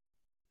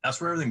that's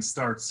where everything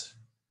starts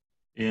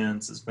in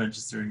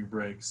suspension, steering, and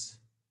brakes.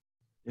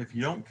 If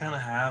you don't kind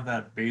of have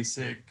that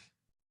basic,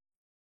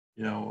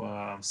 you know,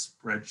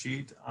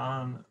 spreadsheet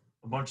on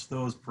a bunch of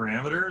those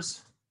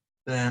parameters,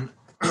 then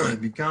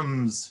it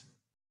becomes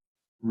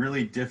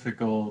really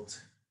difficult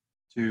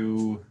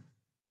to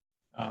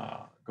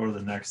go to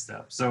the next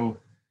step. So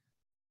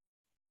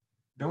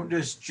don't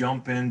just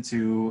jump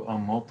into a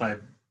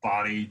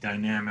multi-body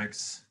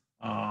dynamics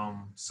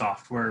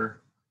software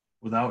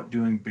without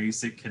doing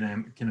basic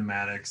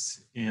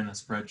kinematics in a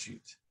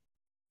spreadsheet.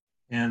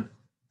 And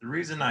the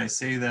reason I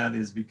say that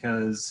is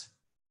because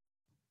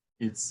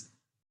it's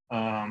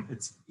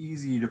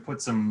easy to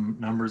put some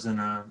numbers in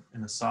a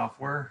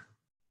software,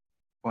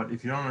 but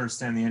if you don't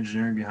understand the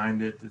engineering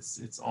behind it,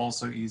 it's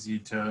also easy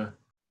to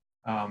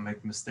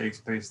make mistakes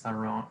based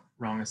on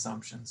wrong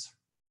assumptions.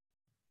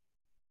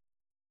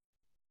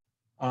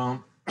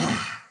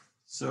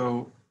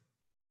 So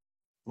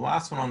the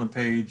last one on the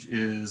page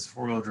is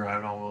four-wheel drive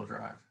and all-wheel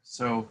drive.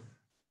 So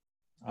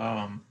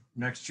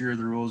next year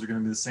the rules are going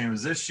to be the same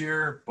as this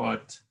year,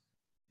 but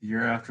the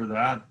year after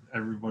that,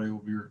 everybody will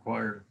be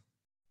required.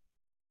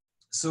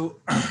 So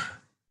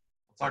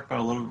I'll talk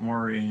about a little bit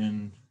more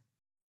in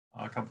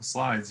a couple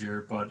slides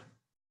here, but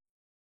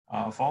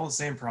follow the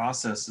same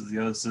process as the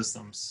other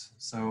systems.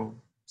 So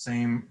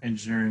same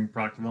engineering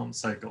product development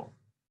cycle.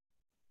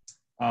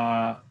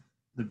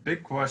 The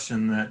big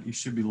question that you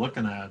should be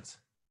looking at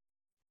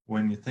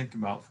when you think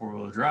about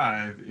four-wheel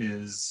drive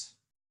is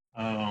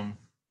how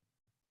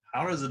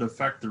does it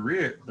affect the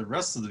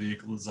rest of the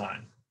vehicle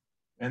design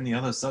and the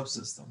other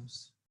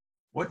subsystems?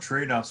 What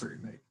trade-offs are you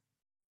making?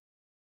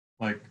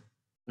 Like,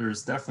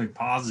 there's definitely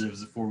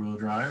positives of four-wheel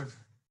drive.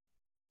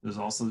 There's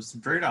also some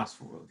trade-offs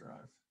for four-wheel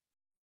drive.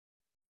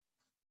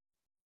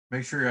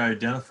 Make sure you're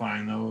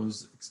identifying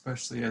those,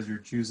 especially as you're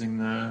choosing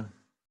the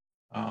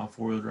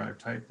four-wheel drive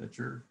type that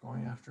you're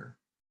going after.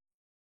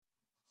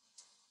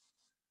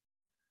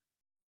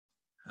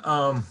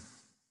 There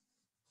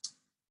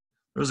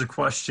was a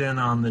question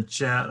on the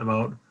chat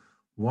about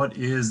what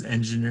is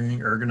engineering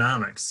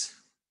ergonomics.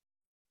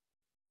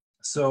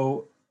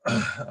 So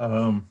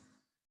I'm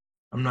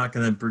not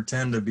going to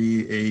pretend to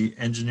be an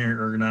engineering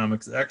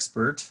ergonomics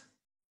expert,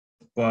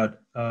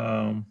 but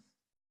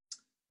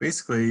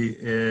basically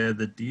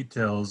the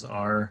details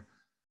are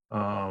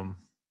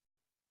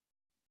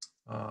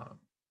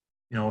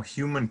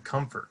human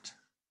comfort.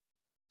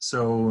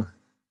 So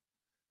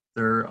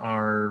there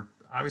are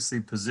obviously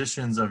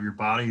positions of your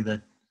body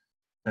that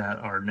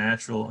are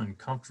natural and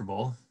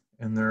comfortable,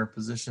 and there are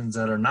positions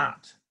that are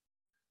not.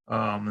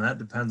 And that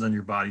depends on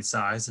your body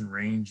size and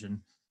range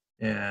and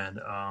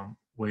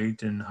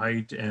weight and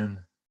height and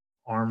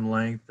arm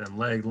length and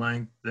leg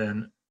length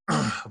and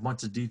a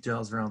bunch of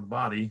details around the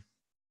body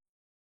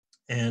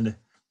and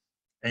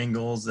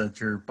angles that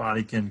your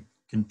body can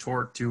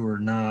contort to or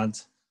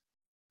not,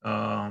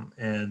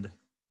 and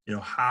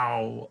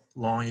how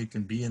long you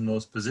can be in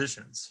those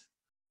positions.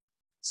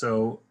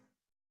 So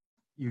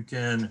you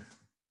can,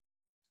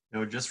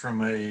 just from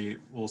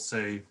we'll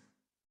say,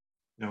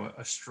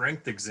 a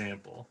strength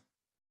example,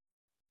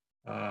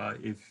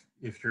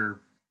 if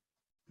your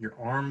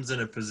arm's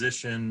in a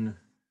position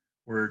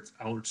where it's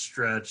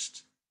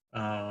outstretched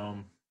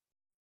and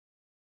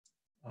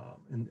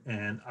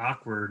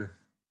awkward,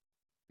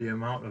 the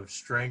amount of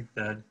strength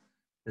that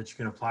you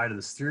can apply to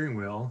the steering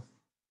wheel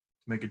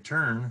to make a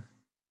turn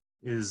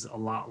is a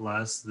lot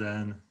less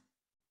than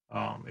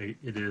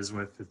it is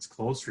with it's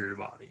closer to your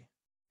body.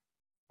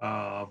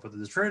 But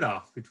there's a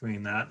trade-off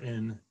between that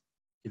and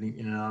getting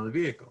in and out of the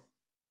vehicle.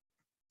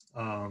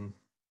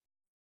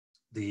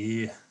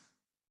 The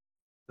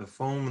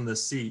foam in the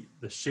seat,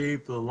 the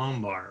shape of the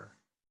lumbar,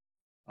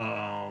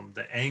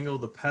 the angle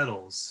of the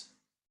pedals,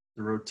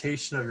 the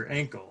rotation of your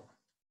ankle,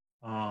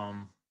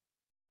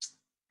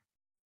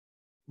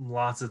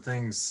 lots of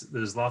things.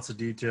 There's lots of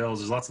details.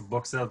 There's lots of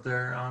books out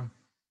there on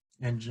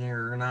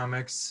engineering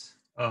ergonomics.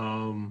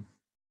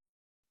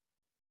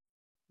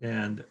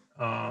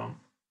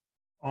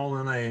 All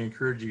in, I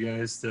encourage you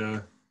guys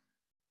to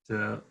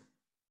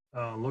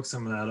look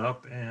some of that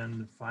up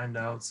and find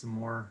out some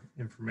more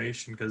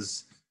information,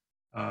 because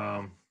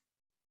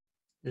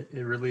it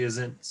really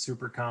isn't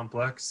super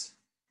complex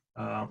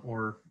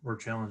or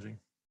challenging.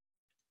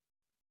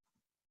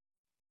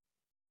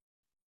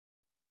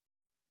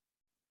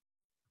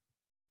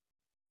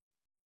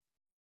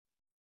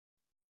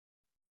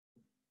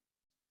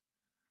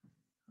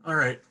 All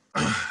right,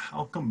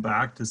 I'll come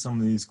back to some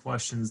of these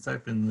questions.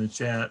 Type in the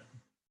chat.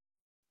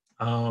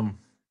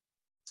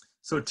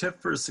 So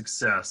tip for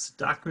success,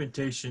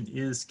 documentation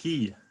is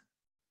key.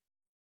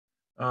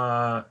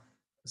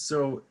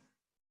 So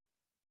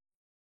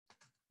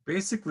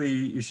basically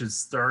you should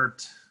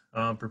start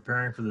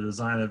preparing for the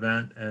design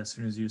event as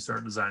soon as you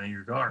start designing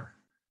your car,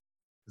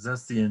 because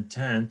that's the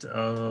intent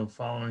of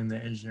following the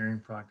engineering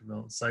product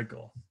development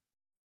cycle.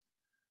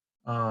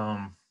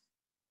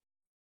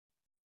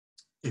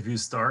 If you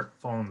start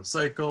following the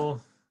cycle,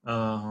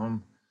 by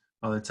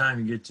the time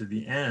you get to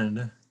the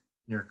end,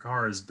 your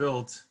car is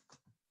built.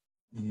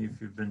 If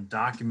you've been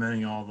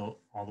documenting all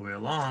the way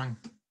along,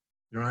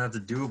 you don't have to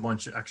do a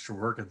bunch of extra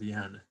work at the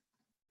end.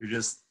 You're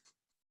just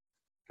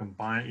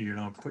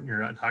putting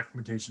your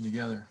documentation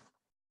together.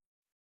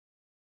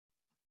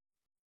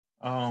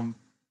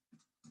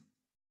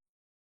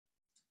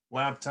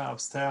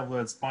 Laptops,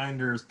 tablets,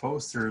 binders,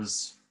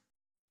 posters,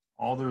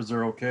 all those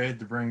are okay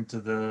to bring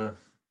to the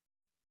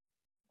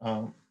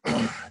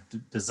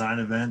design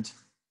event.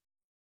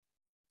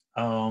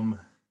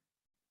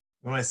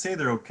 When I say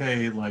they're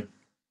okay, like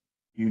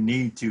you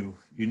need to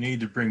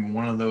bring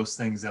one of those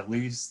things at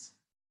least,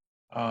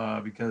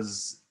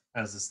 because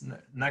as this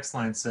next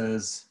line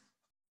says,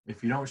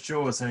 if you don't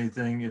show us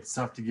anything, it's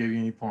tough to give you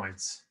any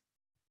points.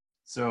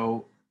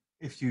 So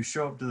if you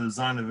show up to the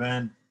design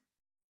event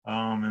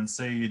and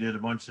say you did a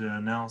bunch of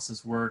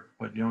analysis work,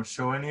 but you don't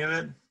show any of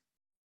it,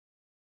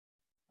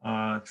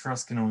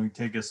 trust can only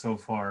take us so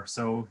far.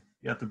 So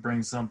you have to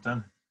bring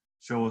something,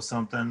 show us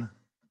something.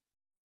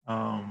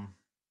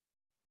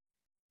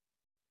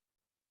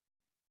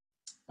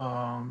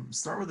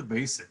 Start with the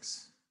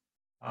basics.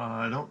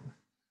 Don't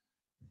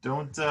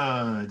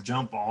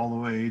jump all the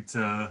way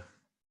to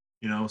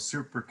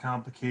super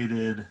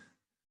complicated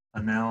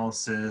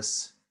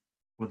analysis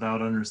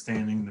without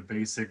understanding the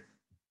basic,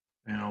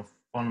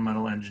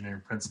 fundamental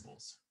engineering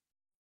principles.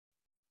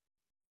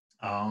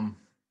 The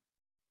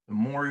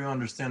more you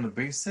understand the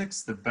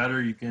basics, the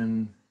better you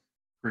can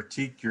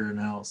critique your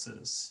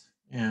analysis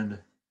and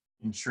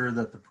ensure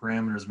that the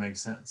parameters make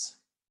sense.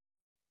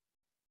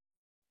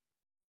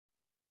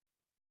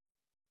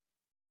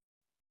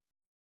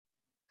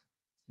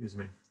 Excuse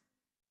me.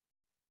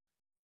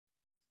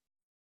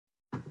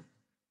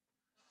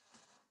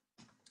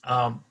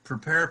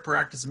 Prepare,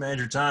 practice, and manage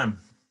your time.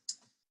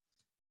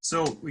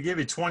 So we gave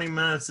you 20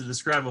 minutes to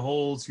describe a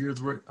whole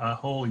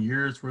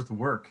year's worth of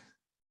work.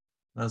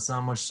 That's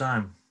not much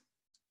time.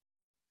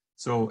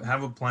 So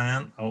have a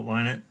plan,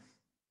 outline it,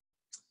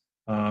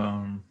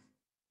 and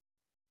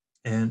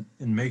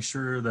make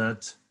sure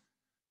that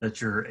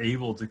you're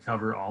able to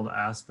cover all the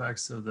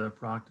aspects of the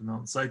product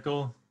development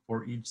cycle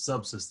for each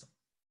subsystem.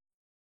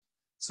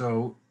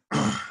 So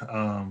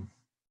an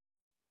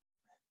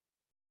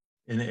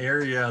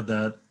area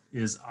that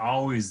is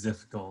always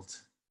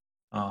difficult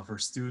for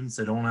students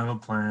that don't have a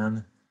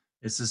plan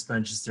is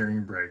suspension, steering,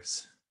 and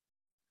brakes.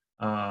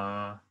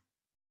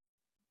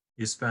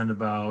 You spend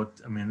about,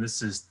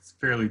 this is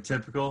fairly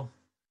typical,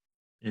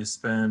 you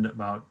spend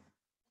about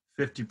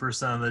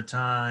 50% of the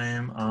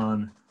time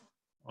on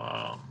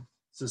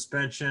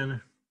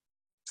suspension,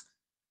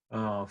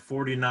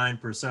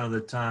 49% of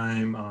the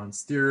time on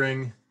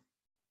steering,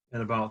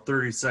 and about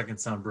 30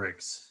 seconds on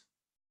brakes.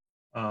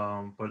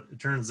 But it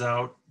turns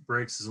out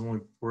brakes is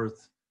only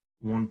worth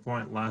 1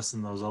 point less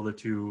than those other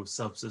two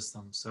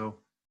subsystems. So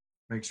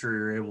make sure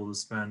you're able to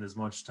spend as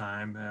much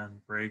time on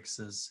brakes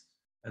as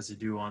you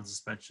do on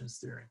suspension and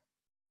steering.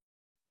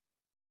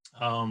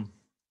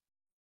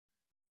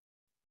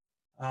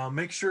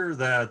 Make sure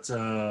that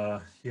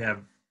you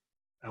have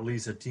at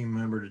least a team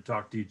member to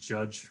talk to each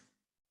judge.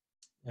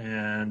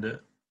 And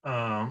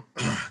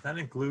that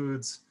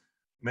includes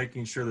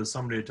making sure there's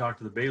somebody to talk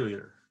to the bay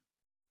leader.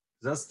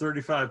 That's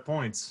 35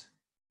 points.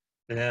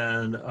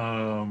 And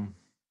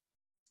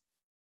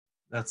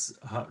that's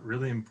a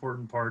really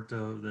important part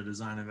of the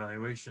design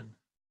evaluation.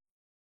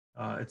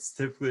 It's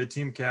typically a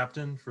team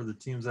captain for the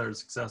teams that are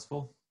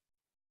successful.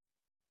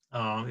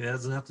 It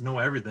doesn't have to know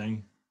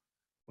everything,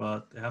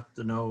 but they have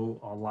to know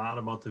a lot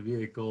about the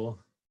vehicle.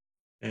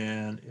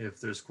 And if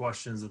there's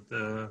questions that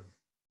the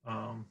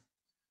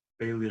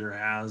bay leader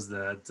has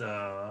that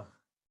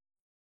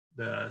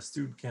the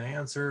student can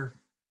answer,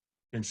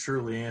 can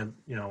surely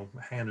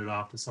hand it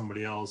off to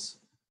somebody else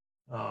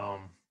to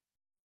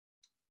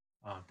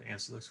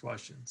answer those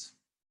questions.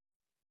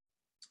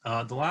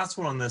 The last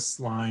one on this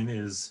line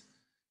is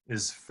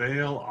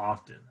fail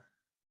often.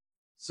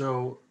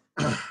 So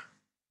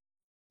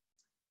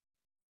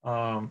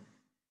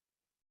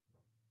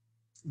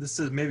this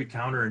is maybe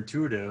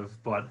counterintuitive,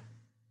 but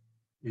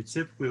you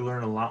typically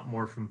learn a lot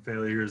more from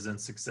failures than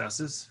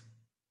successes.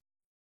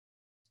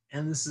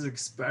 And this is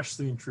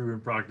especially true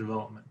in product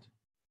development.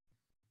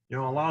 A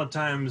lot of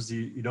times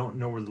you don't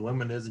know where the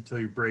limit is until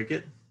you break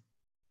it.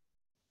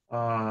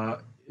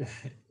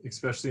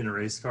 Especially in a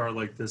race car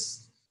like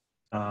this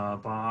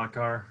Baja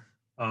car.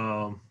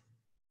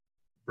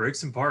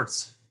 Brakes and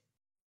parts.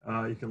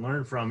 You can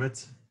learn from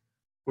it,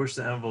 push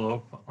the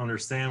envelope,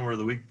 understand where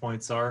the weak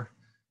points are,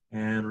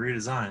 and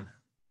redesign.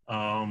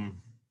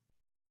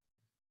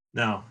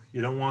 Now,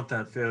 you don't want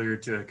that failure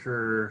to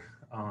occur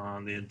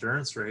on the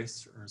endurance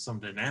race or some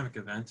dynamic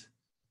event.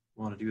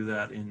 You want to do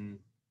that in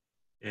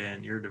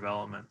your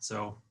development.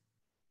 So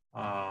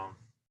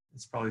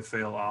it's probably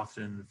fail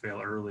often,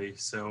 fail early,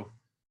 so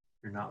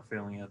you're not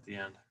failing at the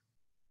end.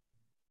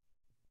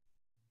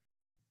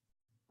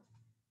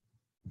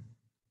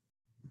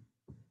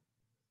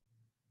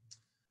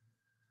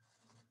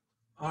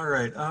 All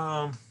right,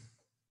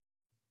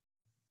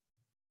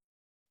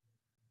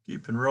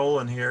 keeping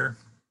rolling here.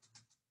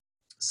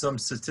 Some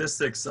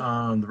statistics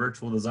on the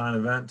virtual design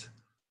event.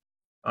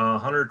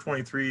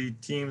 123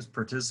 teams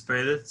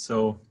participated,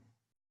 so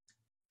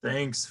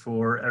thanks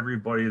for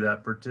everybody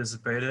that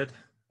participated.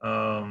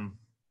 It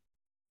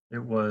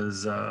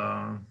was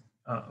a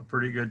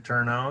pretty good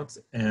turnout,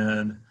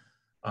 and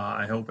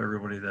I hope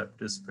everybody that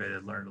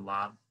participated learned a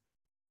lot.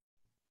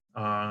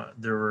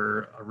 There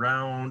were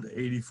around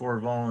 84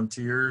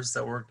 volunteers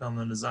that worked on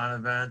the design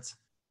event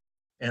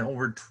and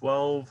over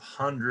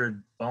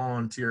 1,200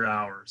 volunteer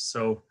hours.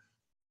 So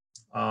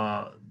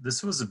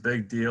this was a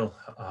big deal.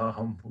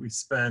 We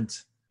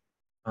spent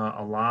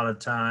a lot of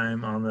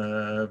time on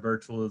the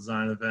virtual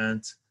design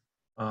event.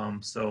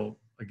 So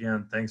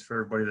again, thanks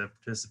for everybody that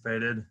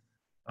participated,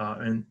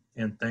 and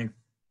thank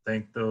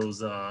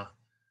those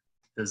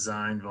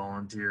design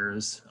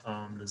volunteers,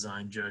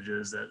 design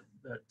judges that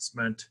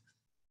spent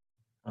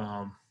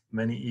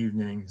many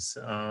evenings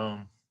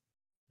and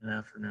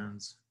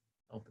afternoons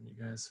helping you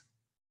guys.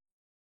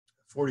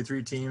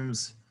 43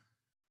 teams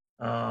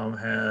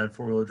had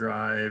four-wheel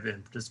drive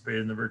and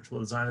participated in the virtual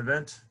design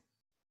event,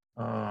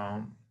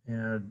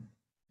 and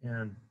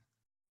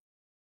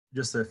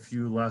just a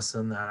few less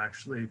than that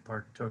actually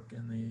partook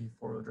in the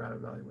four-wheel drive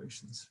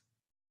evaluations.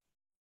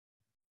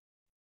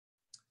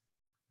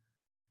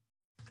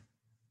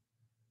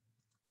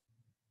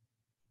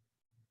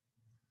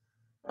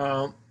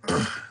 A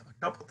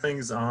couple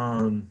things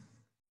on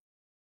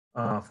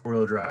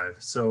four-wheel drive.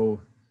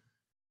 So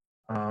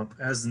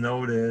as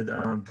noted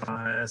on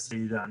Baja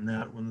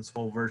SAE.net when this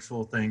whole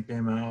virtual thing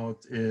came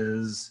out,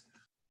 is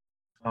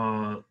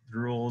the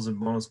rules and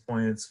bonus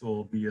points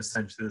will be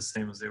essentially the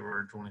same as they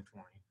were in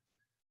 2020.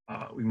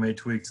 We may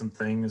tweak some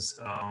things.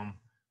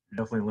 We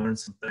definitely learned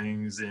some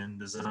things in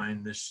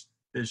design this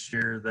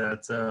year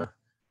that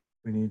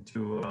we need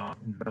to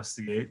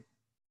investigate.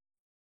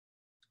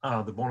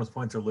 The bonus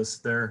points are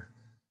listed there.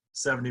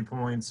 70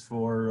 points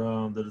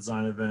for the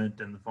design event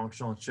and the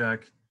functional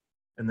check,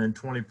 and then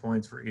 20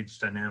 points for each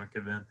dynamic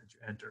event that you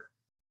enter.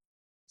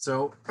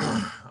 So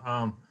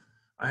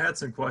I had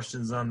some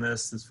questions on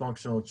this. This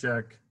functional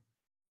check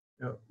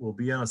will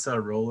be on a set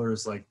of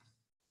rollers, like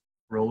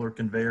roller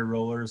conveyor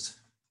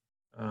rollers.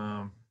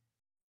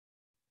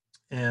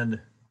 And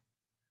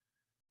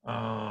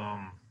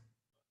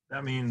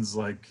that means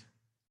like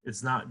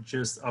it's not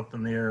just up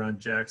in the air on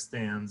jack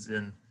stands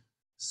and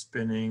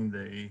spinning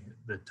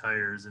the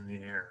tires in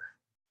the air.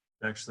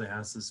 It actually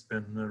has to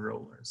spin the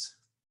rollers.